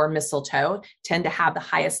hosts for mistletoe tend to have the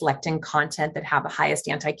highest lectin content, that have the highest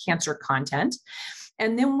anti-cancer content.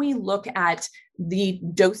 And then we look at the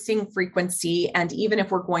dosing frequency, and even if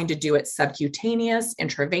we're going to do it subcutaneous,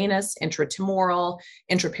 intravenous, intratumoral,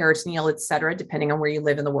 intraperitoneal, et cetera, depending on where you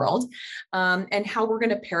live in the world, and how we're going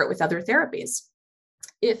to pair it with other therapies,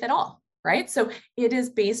 if at all, right? So it is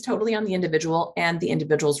based totally on the individual and the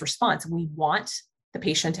individual's response. We want the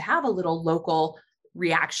patient to have a little local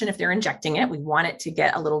reaction if they're injecting it. We want it to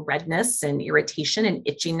get a little redness and irritation and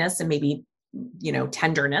itchiness and maybe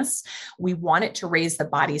tenderness. We want it to raise the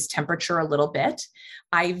body's temperature a little bit.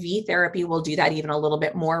 IV therapy will do that even a little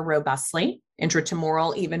bit more robustly,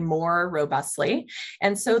 intratumoral even more robustly.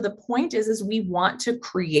 And so the point is we want to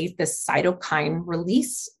create this cytokine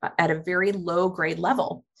release at a very low grade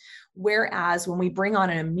level. Whereas when we bring on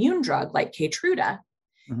an immune drug like Keytruda,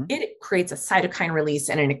 it creates a cytokine release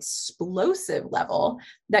at an explosive level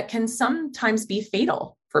that can sometimes be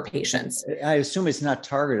fatal for patients. I assume it's not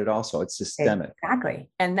targeted also, it's systemic. Exactly.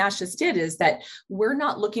 And that's just it, is that we're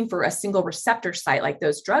not looking for a single receptor site like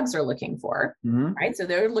those drugs are looking for, right? So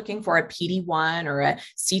they're looking for a PD-1 or a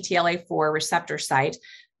CTLA4 receptor site.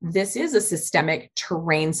 This is a systemic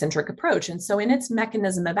terrain-centric approach. And so in its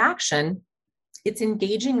mechanism of action, it's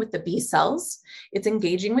engaging with the B cells, it's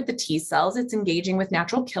engaging with the T cells, it's engaging with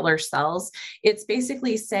natural killer cells. It's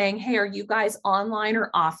basically saying, hey, are you guys online or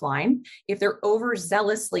offline? If they're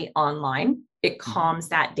overzealously online, it calms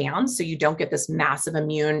that down so you don't get this massive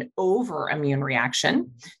immune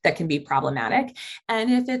reaction that can be problematic. And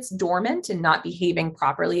if it's dormant and not behaving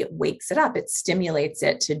properly, it wakes it up, it stimulates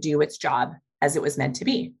it to do its job as it was meant to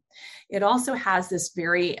be. It also has this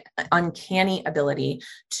very uncanny ability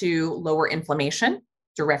to lower inflammation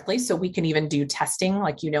directly. So we can even do testing,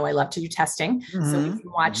 like, I love to do testing. So we can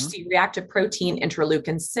watch C-reactive protein,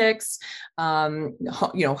 interleukin-6,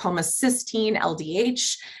 homocysteine,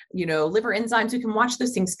 LDH, liver enzymes. We can watch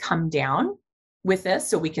those things come down with this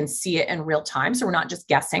so we can see it in real time. So we're not just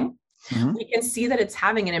guessing. We can see that it's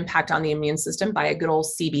having an impact on the immune system by a good old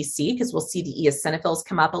CBC, because we'll see the eosinophils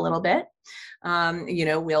come up a little bit.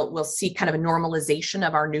 We'll see kind of a normalization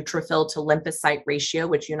of our neutrophil to lymphocyte ratio,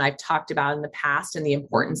 which you and I've talked about in the past, and the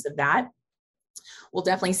importance of that. We'll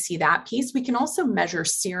definitely see that piece. We can also measure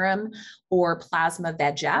serum or plasma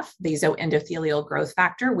VEGF, vasoendothelial growth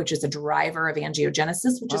factor, which is a driver of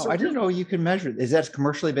angiogenesis. I didn't know you can measure it. Is that a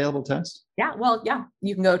commercially available test? Yeah, well, yeah.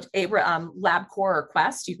 You can go to LabCorp or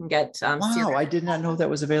Quest. You can get serum. I did not know that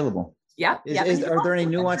was available. Yeah. Are there any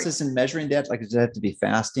nuances in measuring that? Like, does it have to be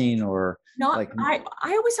fasting or? I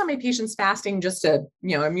always tell my patients fasting just to,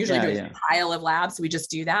 I'm usually doing a pile of labs. So we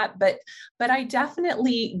just do that. But I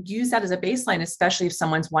definitely use that as a baseline, especially if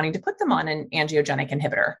someone's wanting to put them on an angiogenic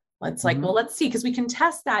inhibitor. It's like, well, let's see, because we can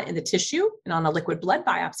test that in the tissue and on a liquid blood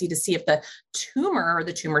biopsy to see if the tumor or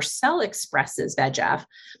the tumor cell expresses VEGF.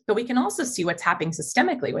 But we can also see what's happening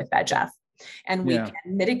systemically with VEGF, and we can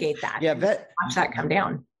mitigate that. Yeah, watch that come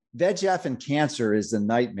down. VEGF in cancer is a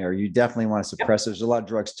nightmare. You definitely want to suppress. There's a lot of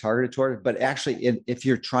drugs targeted toward it, but actually, if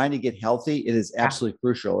you're trying to get healthy, it is absolutely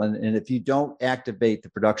crucial. And if you don't activate the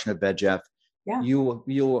production of VEGF, you'll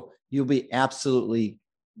be absolutely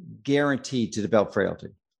guaranteed to develop frailty.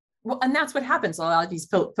 Well, and that's what happens. A lot of these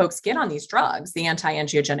folks get on these drugs, the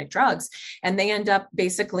anti-angiogenic drugs, and they end up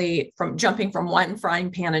basically jumping from one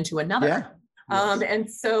frying pan into another. Yeah.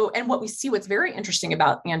 Yes. And what we see, what's very interesting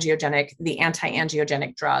about the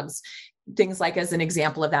anti-angiogenic drugs, things like, as an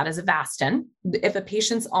example of that, is Avastin. If a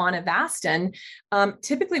patient's on Avastin,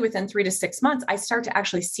 typically within 3 to 6 months, I start to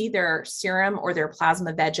actually see their serum or their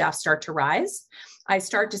plasma VEGF start to rise. I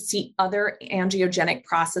start to see other angiogenic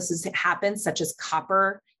processes that happen, such as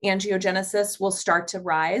copper angiogenesis will start to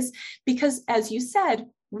rise, because, as you said,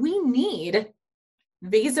 we need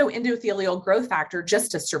vasoendothelial growth factor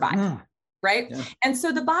just to survive, right? Yeah. And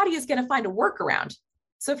so the body is going to find a workaround.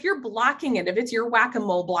 So if you're blocking it, if it's your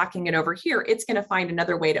whack-a-mole blocking it over here, it's going to find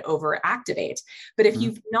another way to overactivate. But if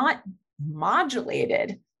you've not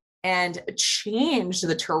modulated and changed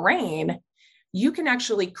the terrain, you can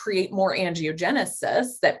actually create more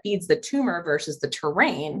angiogenesis that feeds the tumor versus the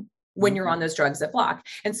terrain when you're on those drugs that block.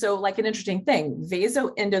 And so, like, an interesting thing,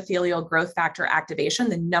 vasoendothelial growth factor activation,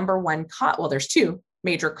 the number one there's two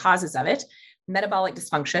major causes of it: metabolic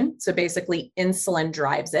dysfunction. So basically insulin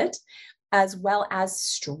drives it, as well as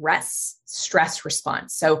stress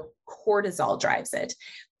response. So cortisol drives it.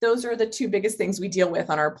 Those are the two biggest things we deal with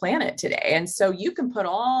on our planet today. And so you can put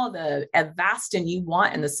all the Avastin you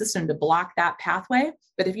want in the system to block that pathway.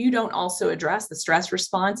 But if you don't also address the stress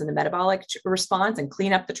response and the metabolic response and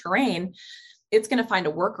clean up the terrain, it's going to find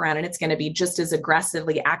a workaround, and it's going to be just as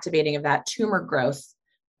aggressively activating of that tumor growth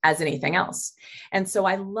as anything else. And so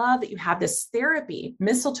I love that you have this therapy,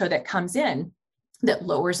 Mistletoe, that comes in that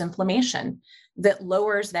lowers inflammation, that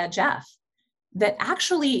lowers VEGF, that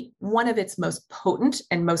actually one of its most potent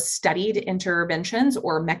and most studied interventions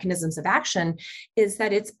or mechanisms of action is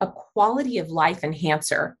that it's a quality of life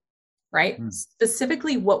enhancer, right?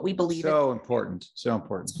 Specifically what we believe. So important.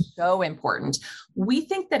 We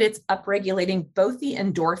think that it's upregulating both the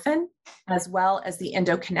endorphin as well as the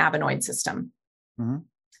endocannabinoid system.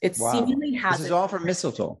 It seemingly has. This is all from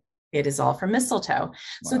Mistletoe. It is all from Mistletoe.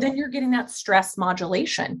 So then you're getting that stress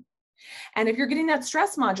modulation. And if you're getting that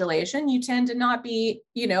stress modulation, you tend to not be,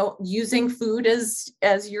 using food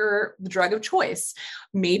as your drug of choice.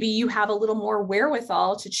 Maybe you have a little more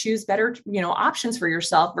wherewithal to choose better, options for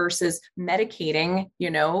yourself versus medicating,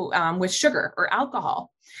 with sugar or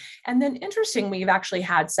alcohol. And then, interesting, we've actually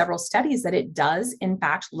had several studies that it does, in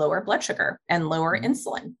fact, lower blood sugar and lower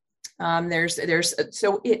insulin.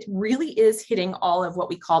 So it really is hitting all of what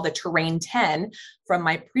we call the terrain 10 from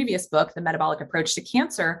my previous book, The Metabolic Approach to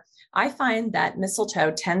Cancer. I find that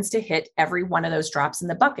Mistletoe tends to hit every one of those drops in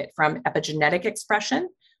the bucket, from epigenetic expression.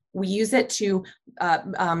 We use it to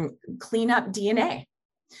clean up DNA.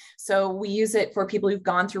 So we use it for people who've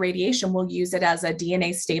gone through radiation. We'll use it as a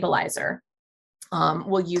DNA stabilizer.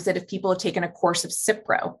 We'll use it if people have taken a course of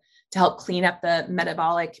Cipro to help clean up the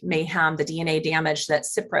metabolic mayhem, the DNA damage that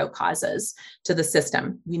Cipro causes to the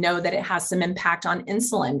system. We know that it has some impact on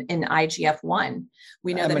insulin in IGF-1.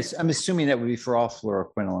 We know I'm assuming that would be for all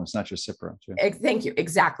fluoroquinones, not just Cipro. Too. Thank you.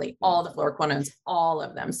 Exactly. All the fluoroquinones, all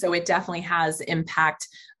of them. So it definitely has impact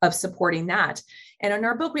of supporting that. And in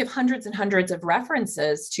our book, we have hundreds and hundreds of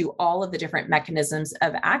references to all of the different mechanisms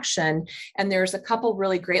of action. And there's a couple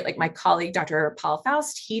really great, like my colleague, Dr. Paul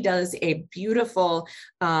Faust, he does a beautiful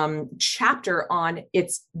chapter on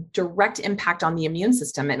its direct impact on the immune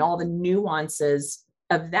system and all the nuances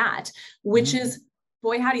of that, which is,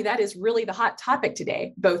 boy, howdy, that is really the hot topic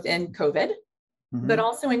today, both in COVID, but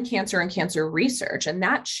also in cancer and cancer research. And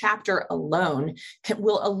that chapter alone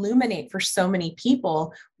will illuminate for so many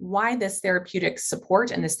people why this therapeutic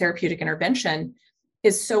support and this therapeutic intervention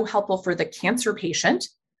is so helpful for the cancer patient,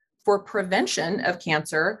 for prevention of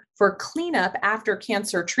cancer, for cleanup after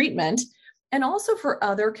cancer treatment, and also for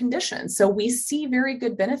other conditions. So we see very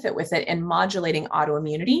good benefit with it in modulating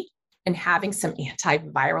autoimmunity and having some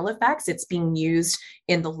antiviral effects. It's being used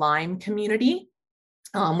in the Lyme community,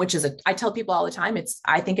 which is I tell people all the time,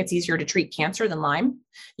 I think it's easier to treat cancer than Lyme,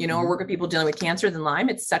 or work with people dealing with cancer than Lyme.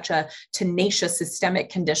 It's such a tenacious systemic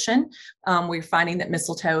condition. We're finding that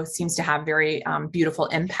Mistletoe seems to have very beautiful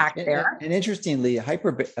impact there. And interestingly,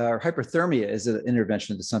 hyperthermia is an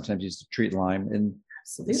intervention that's sometimes used to treat Lyme. And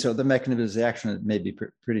absolutely. So the mechanism of action may be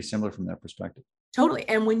pretty similar from that perspective. Totally.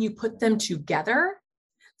 And when you put them together,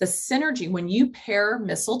 the synergy, when you pair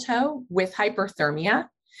Mistletoe with hyperthermia,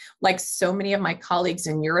 like so many of my colleagues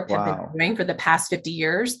in Europe have been doing for the past 50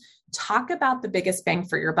 years, talk about the biggest bang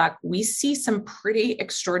for your buck. We see some pretty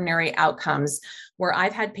extraordinary outcomes where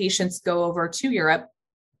I've had patients go over to Europe,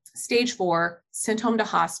 stage 4, sent home to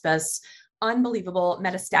hospice, unbelievable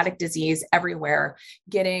metastatic disease everywhere,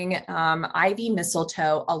 getting IV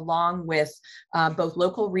mistletoe along with both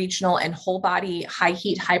local, regional, and whole body high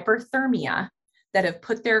heat hyperthermia that have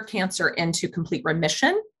put their cancer into complete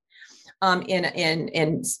remission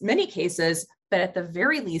in many cases, but at the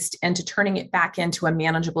very least into turning it back into a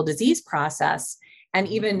manageable disease process. And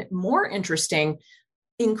even more interesting,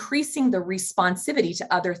 increasing the responsivity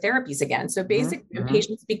to other therapies again. So basically, when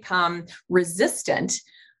patients become resistant,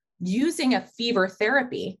 using a fever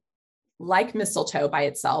therapy like mistletoe by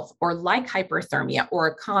itself, or like hyperthermia, or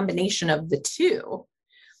a combination of the two,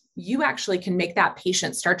 you actually can make that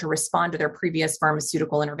patient start to respond to their previous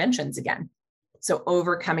pharmaceutical interventions again. So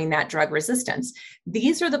overcoming that drug resistance.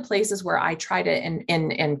 These are the places where I try to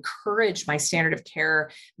encourage my standard of care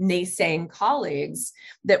naysaying colleagues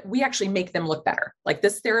that we actually make them look better. Like,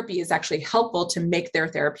 this therapy is actually helpful to make their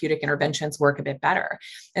therapeutic interventions work a bit better.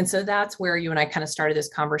 And so that's where you and I kind of started this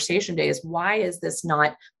conversation today, is why is this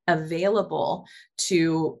not available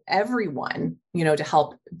to everyone, to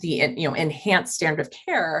help the, enhance standard of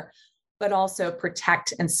care, but also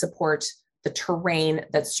protect and support the terrain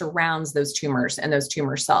that surrounds those tumors and those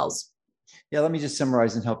tumor cells. Yeah, let me just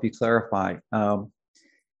summarize and help you clarify.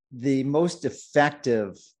 The most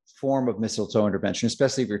effective form of mistletoe intervention,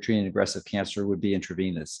 especially if you're treating aggressive cancer, would be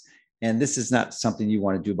intravenous. And this is not something you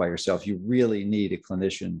want to do by yourself. You really need a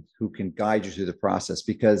clinician who can guide you through the process,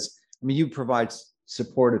 because, you provide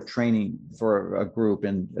supportive training for a group,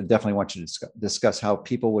 and I definitely want you to discuss how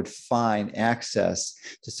people would find access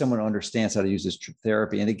to someone who understands how to use this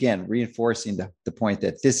therapy. And again, reinforcing the point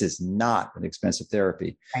that this is not an expensive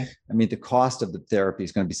therapy. Right. The cost of the therapy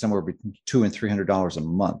is going to be somewhere between $200 and $300 a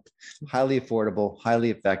month. Highly affordable,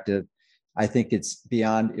 highly effective. I think it's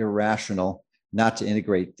beyond irrational not to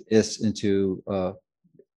integrate this into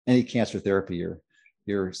any cancer therapy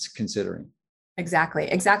you're considering. Exactly.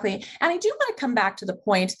 And I do want to come back to the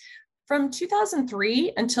point, from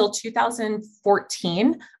 2003 until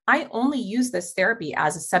 2014, I only used this therapy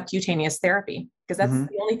as a subcutaneous therapy, because that's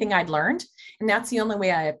the only thing I'd learned. And that's the only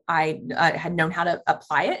way I had known how to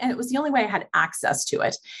apply it. And it was the only way I had access to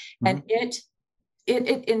it. And it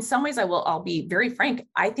in some ways, I'll be very frank,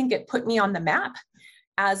 I think it put me on the map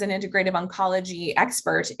as an integrative oncology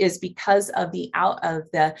expert, is because of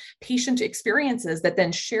the patient experiences that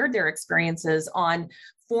then shared their experiences on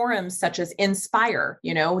forums such as Inspire,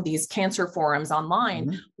 these cancer forums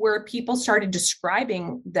online, where people started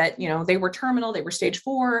describing that, they were terminal, they were stage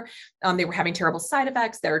 4, they were having terrible side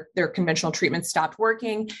effects, their conventional treatment stopped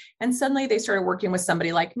working. And suddenly they started working with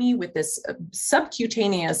somebody like me with this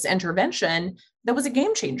subcutaneous intervention that was a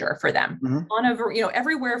game changer for them on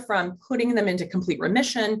everywhere from putting them into complete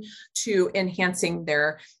remission to enhancing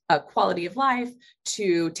their quality of life,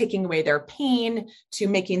 to taking away their pain, to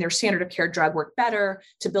making their standard of care drug work better,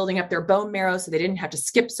 to building up their bone marrow so they didn't have to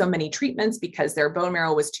skip so many treatments because their bone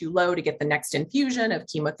marrow was too low to get the next infusion of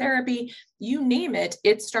chemotherapy. You name it,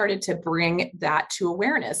 it started to bring that to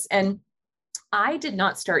awareness. And I did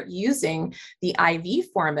not start using the IV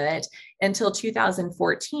form of it until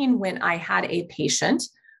 2014, when I had a patient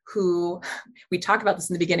who, we talk about this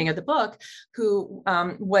in the beginning of the book, who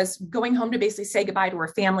was going home to basically say goodbye to her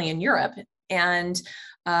family in Europe. And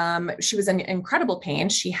she was in incredible pain.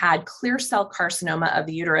 She had clear cell carcinoma of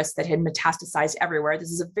the uterus that had metastasized everywhere.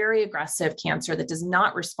 This is a very aggressive cancer that does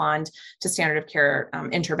not respond to standard of care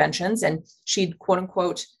interventions. And she'd, quote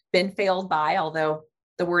unquote, been failed by, although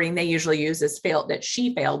the wording they usually use is that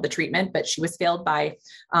she failed the treatment, but she was failed by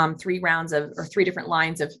 3 different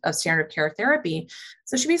lines of standard of care therapy.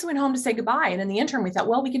 So she basically went home to say goodbye. And in the interim, we thought,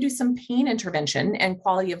 well, we could do some pain intervention and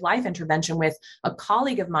quality of life intervention with a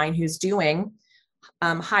colleague of mine who's doing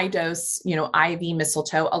high dose, IV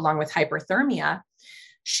mistletoe along with hyperthermia.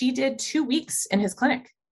 She did 2 weeks in his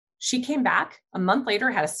clinic. She came back a month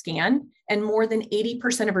later, had a scan, and more than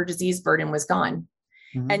 80% of her disease burden was gone.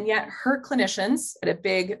 And yet her clinicians at a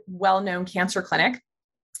big, well-known cancer clinic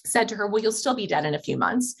said to her, well, you'll still be dead in a few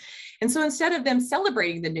months. And so instead of them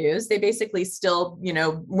celebrating the news, they basically still,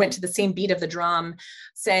 went to the same beat of the drum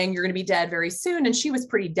saying, you're going to be dead very soon. And she was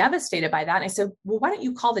pretty devastated by that. And I said, well, why don't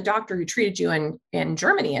you call the doctor who treated you in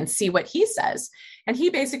Germany and see what he says? And he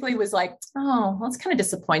basically was like, oh, well, it's kind of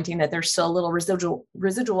disappointing that there's still a little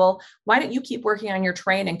residual. Why don't you keep working on your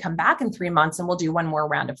train and come back in 3 months and we'll do one more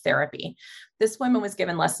round of therapy. This woman was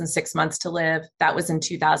given less than 6 months to live. That was in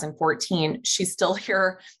 2014. She's still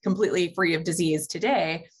here completely free of disease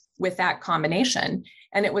today with that combination.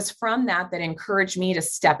 And it was from that encouraged me to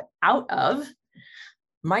step out of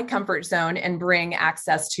my comfort zone and bring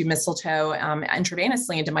access to Mistletoe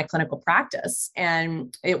intravenously into my clinical practice.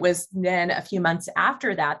 And it was then a few months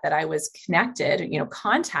after that that I was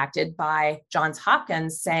contacted by Johns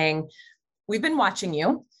Hopkins saying, we've been watching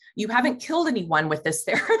you. You haven't killed anyone with this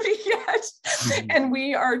therapy yet. Mm-hmm. And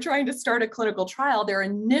we are trying to start a clinical trial. Their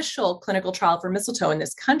initial clinical trial for Mistletoe in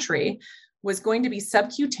this country was going to be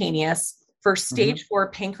subcutaneous for stage 4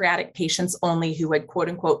 pancreatic patients only who had, quote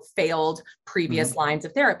unquote, failed previous lines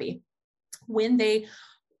of therapy. When they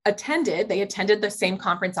attended the same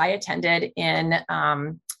conference I attended in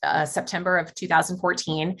September of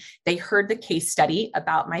 2014. They heard the case study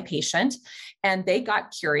about my patient and they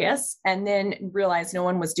got curious and then realized no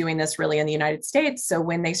one was doing this really in the United States. So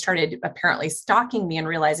when they started apparently stalking me and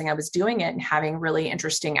realizing I was doing it and having really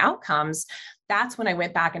interesting outcomes, that's when I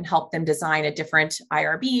went back and helped them design a different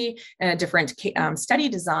IRB and a different study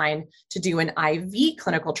design to do an IV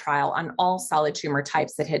clinical trial on all solid tumor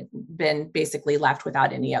types that had been basically left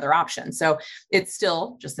without any other option. So it's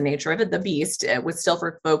still just the nature of it, the beast. It was still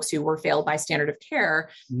for folks who were failed by standard of care,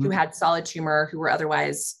 who had solid tumor, who were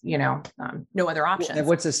otherwise, no other options. And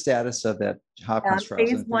what's the status of that Hopkins trial?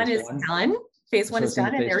 Phase 1 is done. Phase 1 is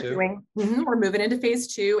done, and we're moving into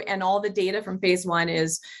phase 2, and all the data from phase 1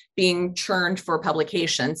 is being churned for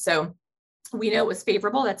publication. So we know it was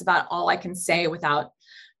favorable. That's about all I can say without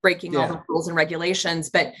breaking all the rules and regulations,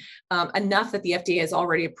 but enough that the FDA has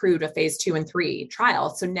already approved a phase 2 and 3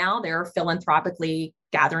 trial. So now they're philanthropically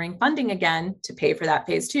gathering funding again to pay for that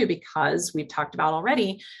phase 2, because we've talked about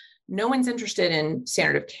already, no one's interested in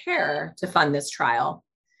standard of care to fund this trial,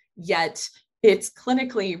 yet it's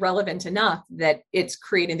clinically relevant enough that it's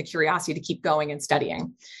creating the curiosity to keep going and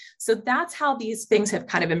studying. So that's how these things have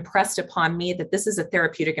kind of impressed upon me that this is a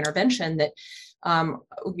therapeutic intervention that,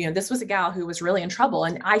 this was a gal who was really in trouble,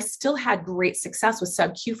 and I still had great success with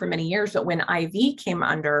sub-Q for many years. But when IV came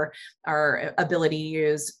under our ability to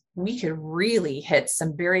use, we could really hit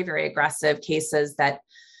some very, very aggressive cases that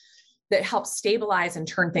help stabilize and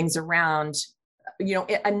turn things around,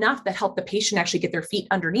 enough that helped the patient actually get their feet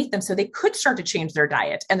underneath them so they could start to change their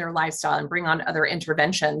diet and their lifestyle and bring on other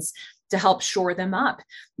interventions to help shore them up.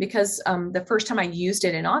 Because the first time I used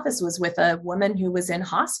it in office was with a woman who was in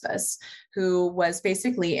hospice, who was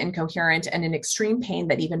basically incoherent and in extreme pain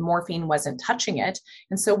that even morphine wasn't touching it.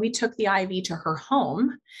 And so we took the IV to her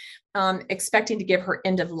home, expecting to give her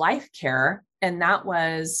end of life care. And that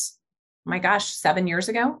was, my gosh, 7 years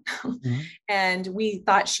ago. And we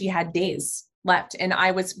thought she had days left. And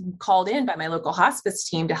I was called in by my local hospice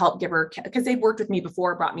team to help give her, because they'd worked with me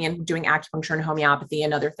before, brought me in doing acupuncture and homeopathy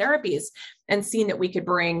and other therapies, and seen that we could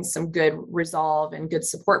bring some good resolve and good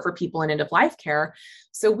support for people in end of life care.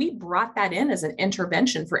 So we brought that in as an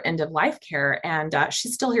intervention for end of life care. And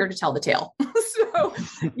she's still here to tell the tale. So,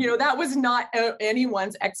 that was not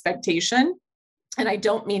anyone's expectation. And I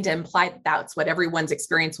don't mean to imply that that's what everyone's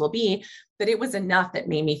experience will be, but it was enough that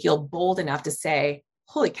made me feel bold enough to say,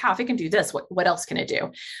 holy cow, if I can do this, what else can I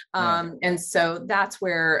do? And so that's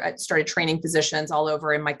where I started training physicians all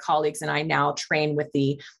over. And my colleagues and I now train with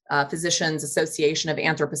the Physicians Association of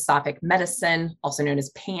Anthroposophic Medicine, also known as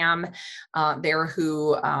PAM. They're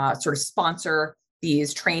who sort of sponsor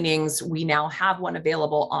these trainings. We now have one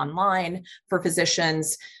available online for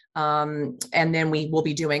physicians. And then we will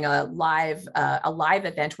be doing a live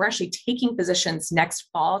event. We're actually taking physicians next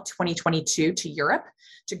fall, 2022, to Europe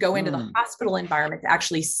to go into the hospital environment to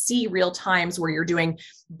actually see real times where you're doing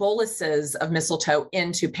boluses of mistletoe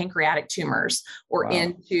into pancreatic tumors or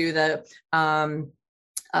into the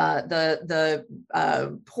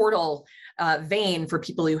portal vein for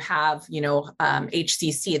people who have,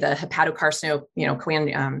 HCC, the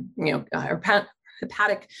hepatocarcinoma,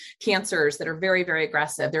 hepatic cancers that are very, very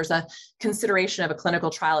aggressive. There's a consideration of a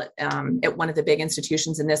clinical trial at one of the big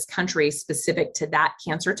institutions in this country specific to that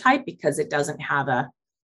cancer type, because it doesn't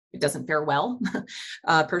fare well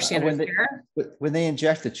per standard of care. When they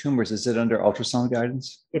inject the tumors, is it under ultrasound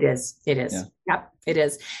guidance? It is. Yeah. Yep, it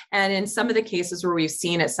is. And in some of the cases where we've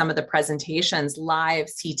seen at some of the presentations, live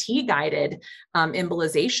CT guided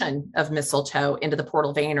embolization of mistletoe into the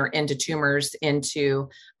portal vein or into tumors into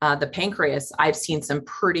the pancreas, I've seen some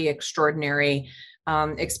pretty extraordinary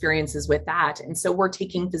experiences with that. And so we're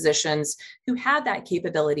taking physicians who have that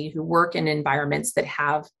capability, who work in environments that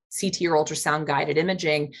have CT or ultrasound guided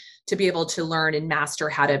imaging, to be able to learn and master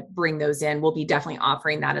how to bring those in. We'll be definitely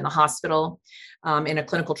offering that in the hospital, in a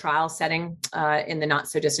clinical trial setting in the not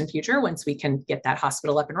so distant future, once we can get that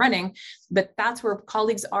hospital up and running. But that's where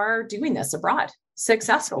colleagues are doing this abroad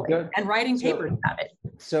successfully and writing papers about it.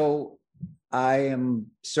 So I am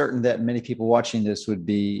certain that many people watching this would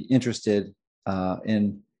be interested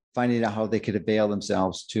in finding out how they could avail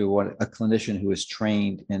themselves to what a clinician who is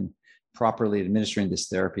trained in properly administering this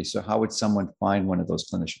therapy. So how would someone find one of those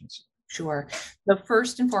clinicians? Sure. So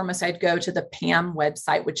first and foremost, I'd go to the PAM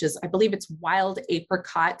website, which is, I believe it's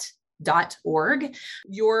wildapricot.org.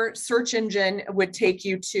 Your search engine would take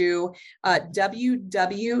you to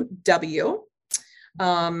www.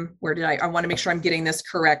 I want to make sure I'm getting this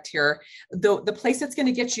correct here. The place that's going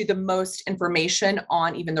to get you the most information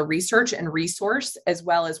on even the research and resource, as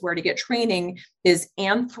well as where to get training, is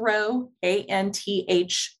anthro,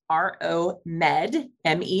 ANTHRO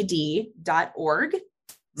med.org.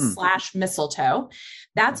 /mistletoe.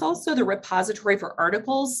 That's also the repository for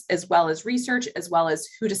articles, as well as research, as well as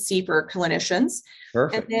who to see for clinicians.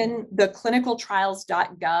 Perfect. And then the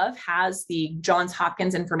clinicaltrials.gov has the Johns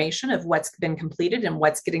Hopkins information of what's been completed and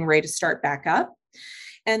what's getting ready to start back up.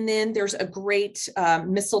 And then there's a great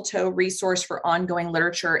Mistletoe resource for ongoing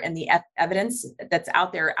literature and the evidence that's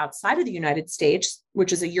out there outside of the United States,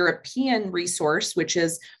 which is a European resource, which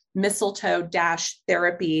is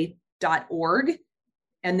mistletoe-therapy.org.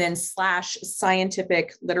 and then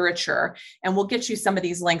 /scientific literature. And we'll get you some of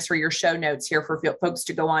these links for your show notes here for folks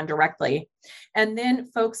to go on directly. And then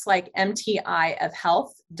folks like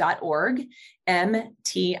mtiofhealth.org,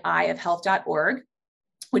 mtiofhealth.org,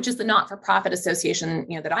 which is the not-for-profit association,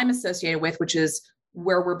 that I'm associated with, which is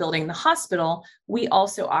where we're building the hospital. We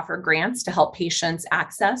also offer grants to help patients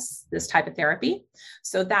access this type of therapy.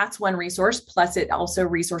 So that's one resource. Plus it also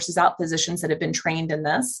resources out physicians that have been trained in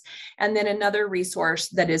this. And then another resource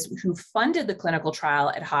that is who funded the clinical trial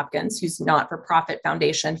at Hopkins, who's not-for-profit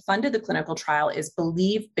foundation, funded the clinical trial, is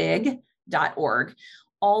believebig.org.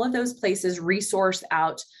 All of those places resource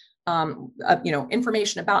out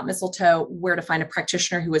information about mistletoe, where to find a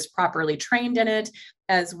practitioner who is properly trained in it,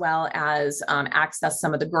 as well as access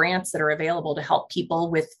some of the grants that are available to help people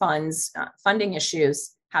with funding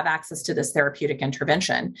issues have access to this therapeutic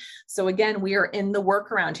intervention. So again, we are in the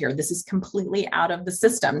workaround here. This is completely out of the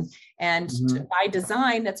system. And by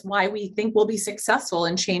design, that's why we think we'll be successful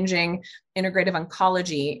in changing integrative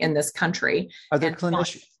oncology in this country. Are there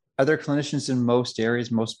clinicians in most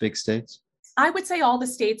areas, most big states? I would say all the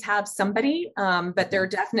states have somebody, but they're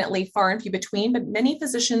definitely far and few between. But many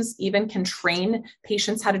physicians even can train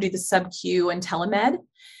patients how to do the sub-Q and telemed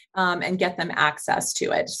and get them access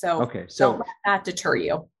to it. So don't let that deter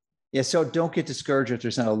you. Yeah. So don't get discouraged if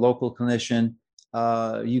there's not a local clinician.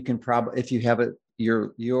 You can probably, if you have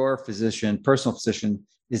your physician, personal physician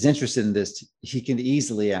is interested in this, he can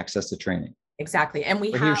easily access the training. Exactly. And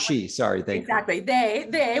we have, he or she, sorry. They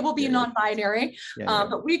will be non-binary,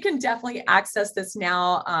 but we can definitely access this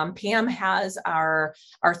now. Pam has our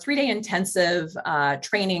 3-day intensive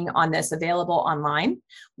training on this available online.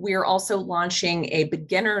 We're also launching a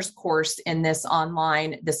beginner's course in this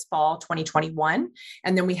online this fall, 2021.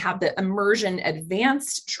 And then we have the immersion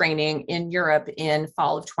advanced training in Europe in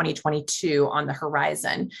fall of 2022 on the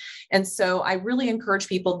horizon. And so I really encourage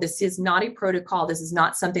people, this is not a protocol. This is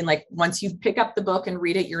not something like once you pick up the book and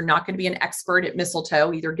read it, you're not going to be an expert at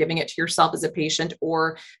mistletoe, either giving it to yourself as a patient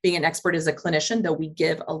or being an expert as a clinician, though we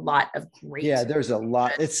give a lot of great. Yeah, there's a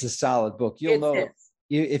lot. It's a solid book. You'll know.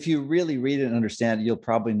 If you really read it and understand it, you'll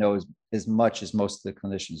probably know as much as most of the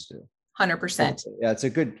clinicians do. 100%. Yeah, it's a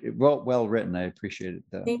good, well written. I appreciate it.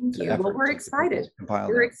 Thank you. Well, we're excited.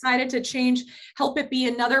 We're excited to help it be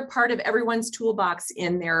another part of everyone's toolbox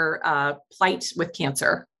in their plight with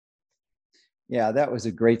cancer. Yeah, that was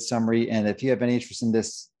a great summary. And if you have any interest in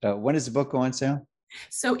this, when does the book go on sale?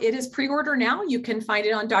 So it is pre-order now. You can find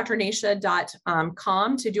it on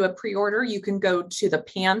drnasha.com to do a pre-order. You can go to the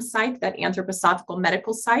PAM site, that anthroposophical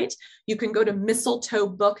medical site. You can go to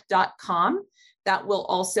mistletoebook.com. That will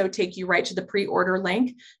also take you right to the pre-order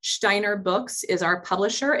link. Steiner Books is our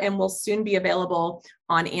publisher and will soon be available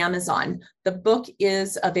on Amazon. The book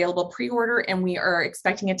is available pre-order, and we are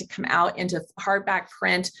expecting it to come out into hardback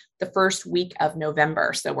print the first week of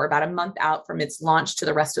November. So we're about a month out from its launch to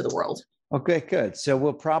the rest of the world. Okay, good. So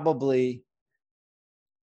we'll probably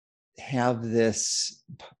have this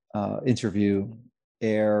interview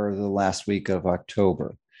air the last week of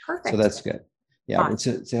October. Perfect. So that's good. Yeah,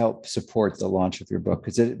 to help support the launch of your book,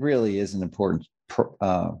 because it really is an important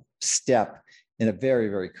step in a very,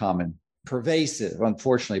 very common,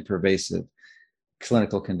 unfortunately pervasive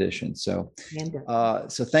clinical condition. So,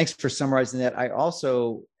 so thanks for summarizing that. I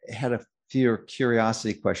also had a few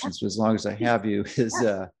curiosity questions, as long as I have you,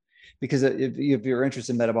 because if you're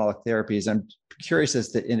interested in metabolic therapies, I'm curious as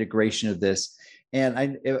to integration of this.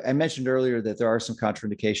 And I mentioned earlier that there are some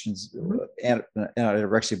contraindications,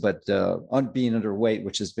 anorexia, but on being underweight,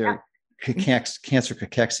 which is very cancer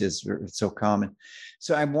cachexia is so common.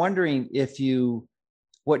 So I'm wondering if you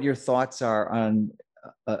what your thoughts are on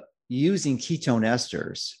using ketone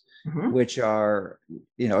esters, which are,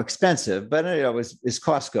 expensive, but as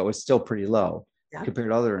costs go, it's still pretty low compared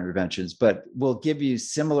to other interventions, but will give you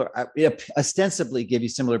ostensibly give you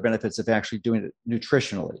similar benefits of actually doing it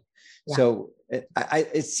nutritionally. Yeah. So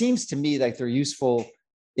it seems to me like they're useful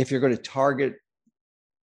if you're going to target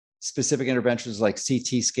specific interventions like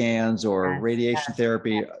CT scans or radiation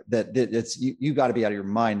therapy. That it's you got to be out of your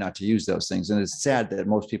mind not to use those things, and it's sad that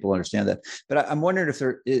most people understand that. But I'm wondering if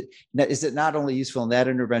is it not only useful in that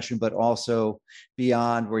intervention, but also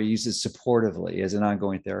beyond, where you use it supportively as an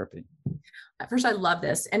ongoing therapy. First, I love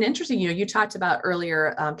this. And interesting, you talked about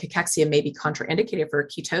earlier, cachexia may be contraindicated for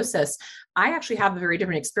ketosis. I actually have a very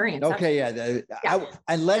different experience. Okay,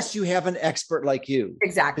 unless you have an expert like you.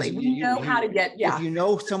 Exactly. We know how to get, If you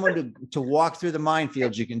know someone to walk through the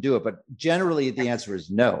minefields, you can do it. But generally, the answer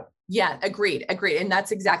is no. Yeah, agreed. And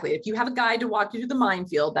that's exactly, if you have a guide to walk you through the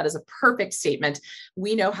minefield, that is a perfect statement.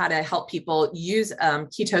 We know how to help people use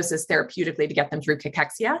ketosis therapeutically to get them through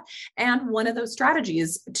cachexia. And one of those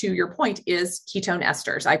strategies, to your point, is ketone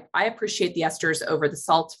esters. I appreciate the esters over the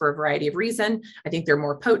salts for a variety of reasons. I think they're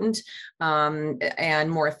more potent and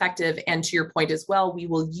more effective. And to your point as well, we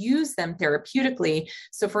will use them therapeutically.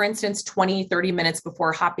 So for instance, 20, 30 minutes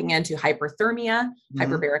before hopping into hyperthermia,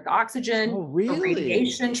 hyperbaric oxygen,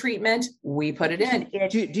 radiation treatment, we put it in.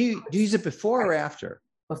 Do you use it before or after?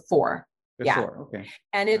 Before. Yeah. Okay.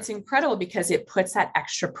 And it's incredible because it puts that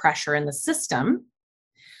extra pressure in the system,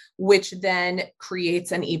 which then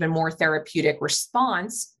creates an even more therapeutic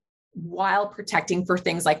response while protecting for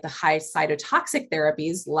things like the high cytotoxic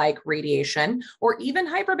therapies like radiation, or even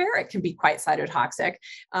hyperbaric can be quite cytotoxic,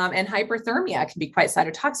 and hyperthermia can be quite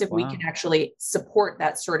cytotoxic. Wow. We can actually support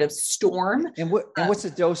that sort of storm. And what's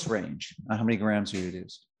the dose range? How many grams do you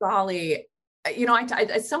use? Golly,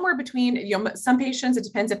 I somewhere between, some patients, it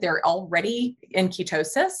depends if they're already in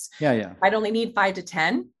ketosis. Yeah. I'd only need 5 to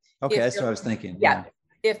 10. Okay, that's what I was thinking. Yeah.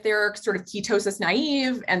 If they're sort of ketosis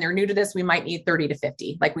naive and they're new to this, we might need 30 to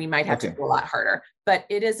 50. Like we might have to go a lot harder, but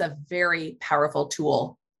it is a very powerful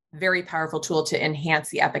tool to enhance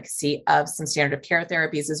the efficacy of some standard of care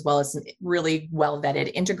therapies, as well as some really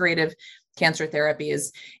well-vetted integrative cancer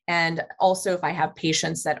therapies. And also if I have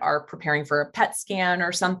patients that are preparing for a PET scan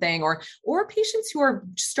or something, or patients who are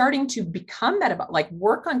starting to become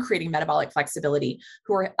work on creating metabolic flexibility,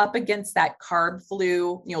 who are up against that carb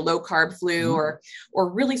flu, low carb flu, or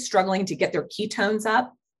really struggling to get their ketones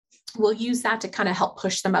up, we'll use that to kind of help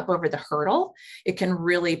push them up over the hurdle. It can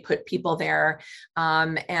really put people there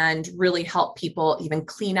and really help people even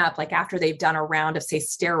clean up, like after they've done a round of, say,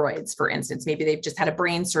 steroids, for instance. Maybe they've just had a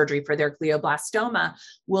brain surgery for their glioblastoma.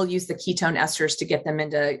 We'll use the ketone esters to get them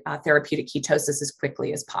into therapeutic ketosis as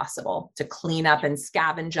quickly as possible, to clean up and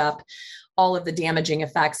scavenge up all of the damaging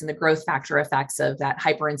effects and the growth factor effects of that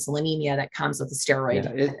hyperinsulinemia that comes with the steroid.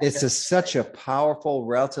 Yeah, it's such a powerful,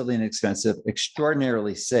 relatively inexpensive,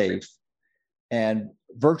 extraordinarily safe, and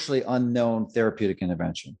virtually unknown therapeutic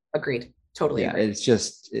intervention. Agreed. Totally. Yeah, it's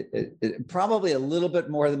just it probably a little bit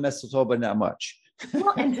more than mistletoe, but not much.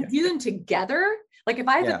 Well, and to do them together, like if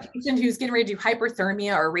I have a patient who's getting ready to do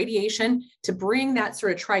hyperthermia or radiation, to bring that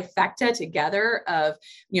sort of trifecta together of,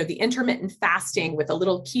 the intermittent fasting with a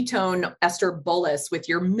little ketone ester bolus with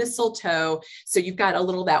your mistletoe. So you've got a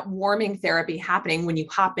little that warming therapy happening when you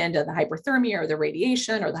hop into the hyperthermia or the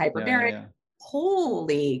radiation or the hyperbaric. Yeah.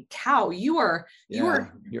 Holy cow, you're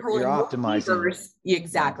optimizing.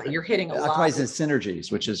 Exactly. You're hitting a lot. Optimizing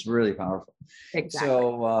synergies, which is really powerful. Exactly.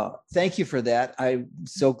 So thank you for that. I'm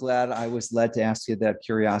so glad I was led to ask you that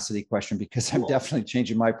curiosity question, because I'm definitely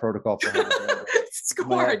changing my protocol for I'm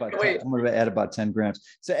going to add about 10 grams.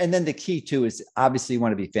 So, and then the key too is obviously you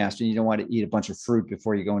want to be fasting. You don't want to eat a bunch of fruit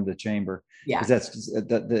before you go into the chamber. Yeah. Because that's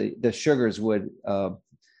the sugars would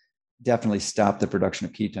definitely stop the production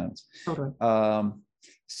of ketones. Totally.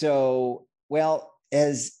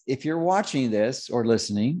 As if you're watching this or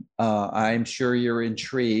listening, I'm sure you're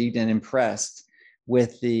intrigued and impressed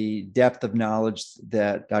with the depth of knowledge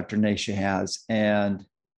that Dr. Nasha has. And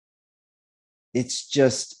it's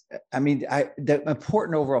just, the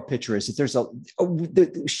important overall picture is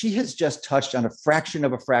that she has just touched on a fraction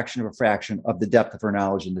of the depth of her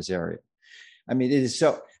knowledge in this area. It is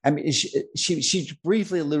so, she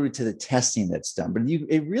briefly alluded to the testing that's done, but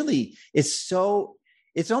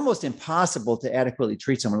it's almost impossible to adequately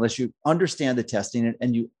treat someone unless you understand the testing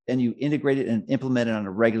and you integrate it and implement it on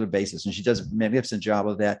a regular basis. And she does a magnificent job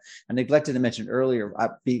of that. I neglected to mention earlier,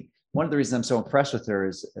 one of the reasons I'm so impressed with her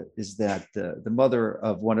is that the mother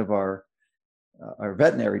of one of our our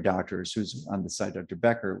veterinary doctors, who's on the side, Dr.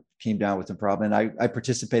 Becker, came down with the problem. And I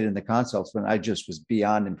participated in the consults when I just was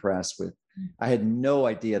beyond impressed with, I had no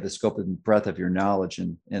idea the scope and breadth of your knowledge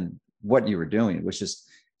and what you were doing. It was just,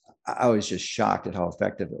 I was just shocked at how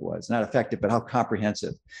effective it was. Not effective, but how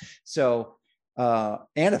comprehensive. So,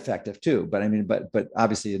 and effective too. But I mean, but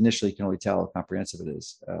obviously initially you can only tell how comprehensive it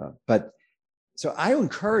is. So I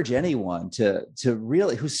encourage anyone to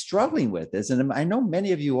really, who's struggling with this, and I know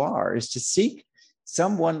many of you are, is to seek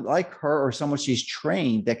someone like her or someone she's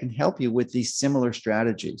trained that can help you with these similar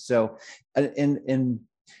strategies. So, and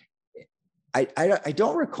I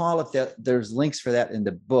don't recall if there's links for that in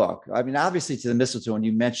the book. I mean, obviously to the mistletoe, and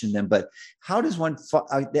you mentioned them, but how does one?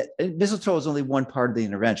 Mistletoe is only one part of the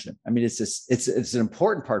intervention. I mean, it's an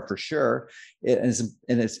important part for sure, and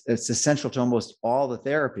it's essential to almost all the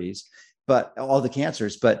therapies, but all the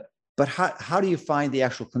cancers. But how do you find the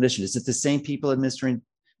actual clinician? Is it the same people administering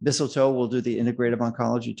mistletoe will do the integrative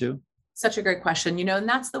oncology too? Such a great question. And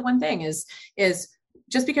that's the one thing is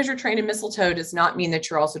just because you're trained in mistletoe does not mean that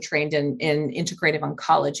you're also trained in integrative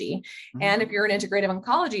oncology. Mm-hmm. And if you're an integrative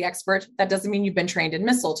oncology expert, that doesn't mean you've been trained in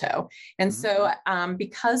mistletoe. And mm-hmm. So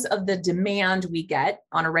because of the demand we get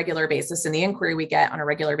on a regular basis and the inquiry we get on a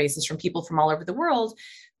regular basis from people from all over the world,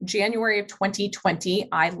 January of 2020,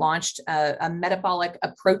 I launched a metabolic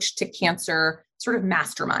approach to cancer sort of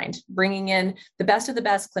mastermind, bringing in the best of the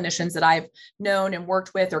best clinicians that I've known and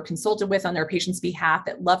worked with or consulted with on their patients' behalf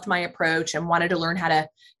that loved my approach and wanted to learn how to,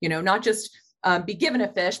 not just be given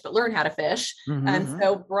a fish, but learn how to fish. Mm-hmm. And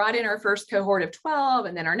so brought in our first cohort of 12,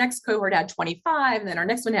 and then our next cohort had 25, and then our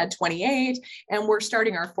next one had 28. And we're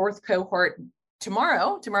starting our fourth cohort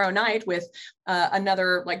tomorrow night with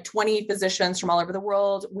another like 20 physicians from all over the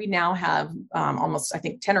world. We now have almost, I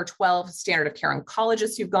think, 10 or 12 standard of care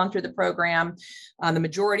oncologists who've gone through the program. The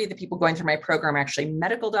majority of the people going through my program are actually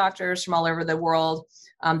medical doctors from all over the world,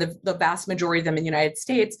 the vast majority of them in the United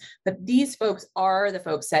States. But these folks are the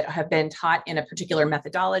folks that have been taught in a particular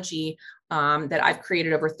methodology that I've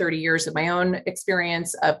created over 30 years of my own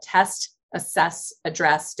experience of test, assess,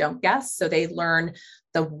 address, don't guess. So they learn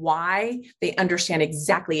the why, they understand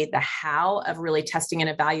exactly the how of really testing and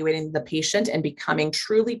evaluating the patient and becoming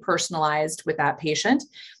truly personalized with that patient.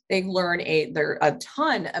 They learn a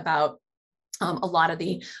ton about a lot of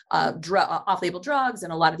the off-label drugs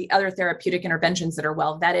and a lot of the other therapeutic interventions that are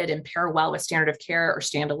well vetted and pair well with standard of care or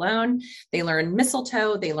standalone. They learn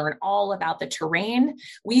mistletoe. They learn all about the terrain.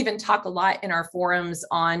 We even talk a lot in our forums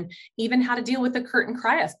on even how to deal with the current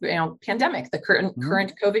pandemic, the current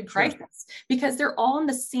COVID crisis, because they're all in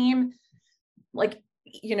the same, they're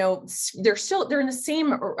in the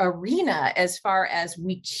same arena as far as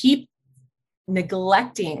we keep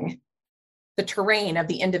neglecting the terrain of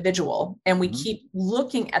the individual. And we keep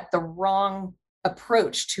looking at the wrong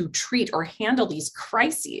approach to treat or handle these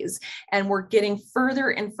crises. And we're getting further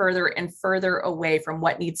and further and further away from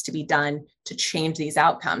what needs to be done to change these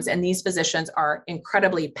outcomes. And these physicians are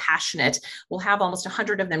incredibly passionate. We'll have almost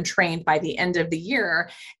 100 of them trained by the end of the year,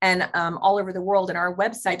 and all over the world. And our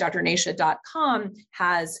website, drnasha.com,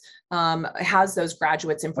 has those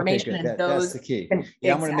graduates' information. Okay, and those that's the key.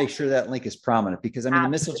 I want to make sure that link is prominent, because I mean, the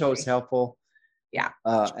mistletoe is helpful. Yeah.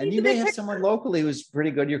 And you may have someone locally who's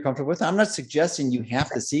pretty good you're comfortable with. I'm not suggesting you have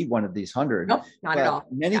to see one of these 100. Nope, not at all.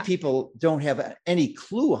 Many people don't have any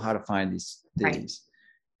clue how to find these. Right.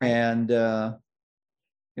 And,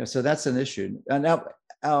 so that's an issue. Now,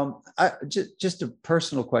 just a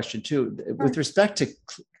personal question too, with respect to,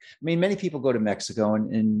 many people go to Mexico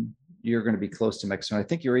and you're going to be close to Mexico. I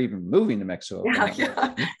think you're even moving to Mexico.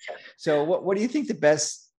 Yeah. So what do you think the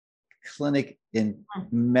best clinic in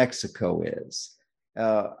Mexico is?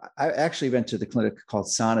 I actually went to the clinic called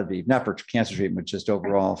Sonavive, not for cancer treatment, just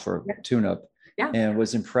overall for tune-up, and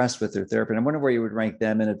was impressed with their therapy. And I wonder where you would rank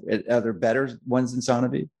them, and are there better ones than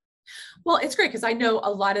Sonavive? Well, it's great because I know a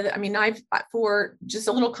lot of for just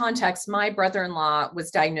a little context, my brother-in-law was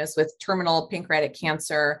diagnosed with terminal pancreatic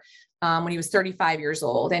cancer when he was 35 years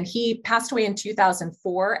old, and he passed away in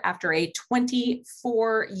 2004 after a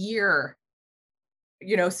 24-year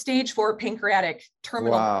stage 4 pancreatic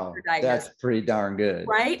terminal. Wow, that's pretty darn good.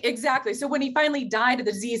 Right? Exactly. So when he finally died of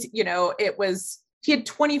the disease, he had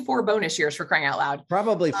 24 bonus years, for crying out loud.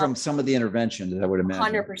 Probably from some of the interventions, I would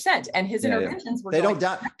imagine. 100%. And his interventions were. They don't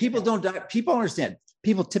die. People don't die. People understand.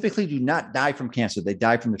 People typically do not die from cancer. They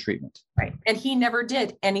die from the treatment. Right. And he never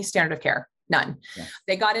did any standard of care. None. Yeah.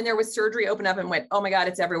 They got in there with surgery, opened up and went, oh my God,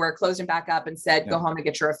 it's everywhere, closed him back up and said, go home and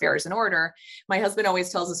get your affairs in order. My husband always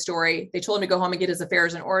tells a story. They told him to go home and get his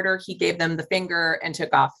affairs in order. He gave them the finger and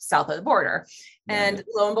took off south of the border. And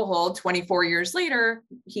lo and behold, 24 years later,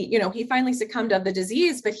 he finally succumbed of the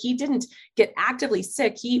disease, but he didn't get actively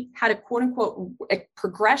sick. He had a quote unquote a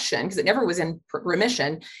progression, because it never was in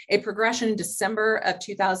remission, a progression in December of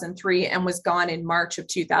 2003 and was gone in March of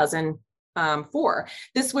 2004.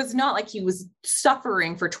 This was not like he was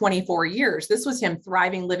suffering for 24 years. This was him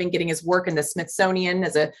thriving, living, getting his work in the Smithsonian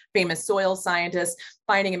as a famous soil scientist,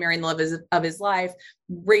 finding a marrying love of his life,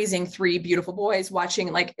 raising 3 beautiful boys,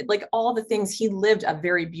 watching like all the things. He lived a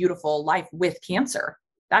very beautiful life with cancer.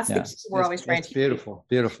 That's the key we're always trying to beautiful,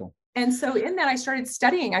 beautiful. And so in that, I started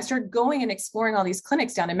studying, I started going and exploring all these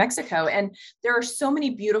clinics down in Mexico. And there are so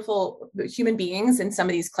many beautiful human beings in some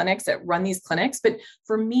of these clinics that run these clinics. But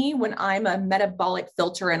for me, when I'm a metabolic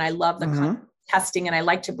filter and I love the testing and I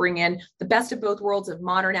like to bring in the best of both worlds of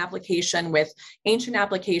modern application with ancient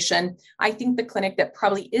application, I think the clinic that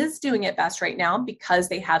probably is doing it best right now, because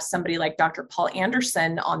they have somebody like Dr. Paul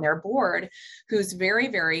Anderson on their board, who's very,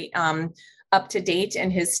 very up to date in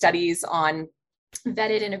his studies on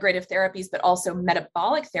vetted integrative therapies, but also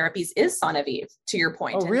metabolic therapies, is Sonavive, to your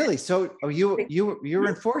point. Oh, really? So you're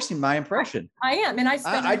enforcing my impression. I am. And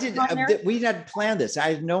we hadn't planned this. I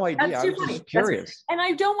had no idea. I was just curious. And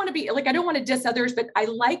I don't want to be like, I don't want to diss others, but I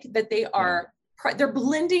like that they are, they're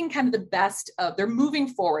blending kind of the best of, they're moving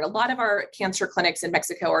forward. A lot of our cancer clinics in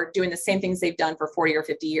Mexico are doing the same things they've done for 40 or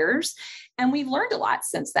 50 years. And we've learned a lot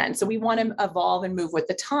since then. So we want to evolve and move with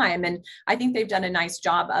the time. And I think they've done a nice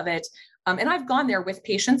job of it. And I've gone there with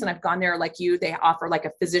patients, and I've gone there like you. They offer like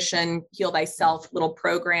a physician heal thyself little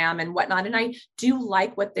program and whatnot. And I do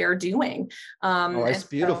like what they're doing. It's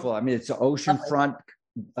beautiful. I mean, it's an oceanfront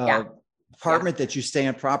apartment that you stay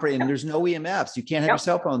on property, and there's no EMFs. You can't have your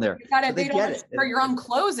cell phone there. They don't wear your own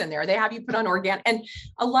clothes in there. They have you put on organic. And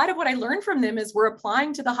a lot of what I learned from them is we're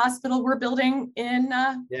applying to the hospital we're building in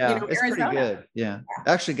it's Arizona. Pretty good. Yeah.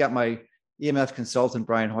 I actually got my EMF consultant,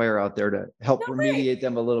 Brian Hoyer, out there to help remediate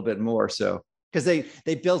them a little bit more. So, because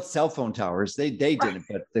they built cell phone towers, they didn't,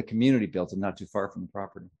 but the community built them not too far from the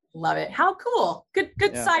property. Love it. How cool. Good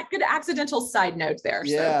accidental side note there.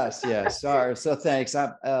 Yes. Sorry. So thanks. I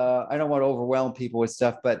don't want to overwhelm people with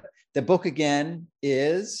stuff, but the book again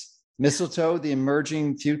is Mistletoe, The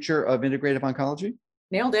Emerging Future of Integrative Oncology.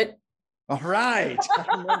 Nailed it. All right. I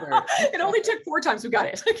remember. It only took 4 times. We got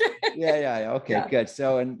it. Yeah. Okay, good.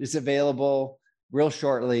 So, and it's available real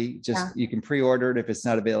shortly. You can pre-order it if it's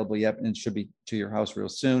not available yet, and it should be to your house real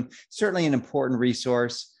soon. Certainly an important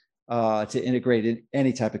resource to integrate in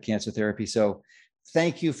any type of cancer therapy. So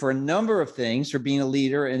thank you for a number of things, for being a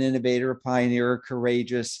leader, an innovator, a pioneer,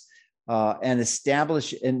 courageous,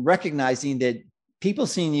 and recognizing that people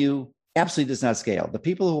seeing you absolutely does not scale. The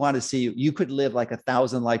people who want to see you could live like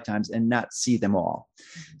 1,000 lifetimes and not see them all.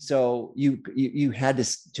 So you had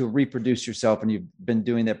to reproduce yourself, and you've been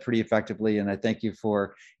doing that pretty effectively. And I thank you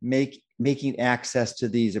for making access to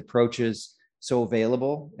these approaches so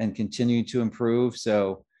available and continuing to improve.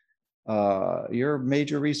 So you're a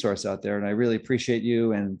major resource out there, and I really appreciate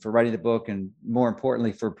you, and for writing the book, and more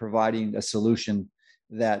importantly, for providing a solution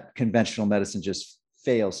that conventional medicine just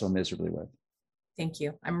fails so miserably with. Thank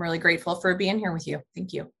you. I'm really grateful for being here with you.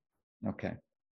 Thank you. Okay.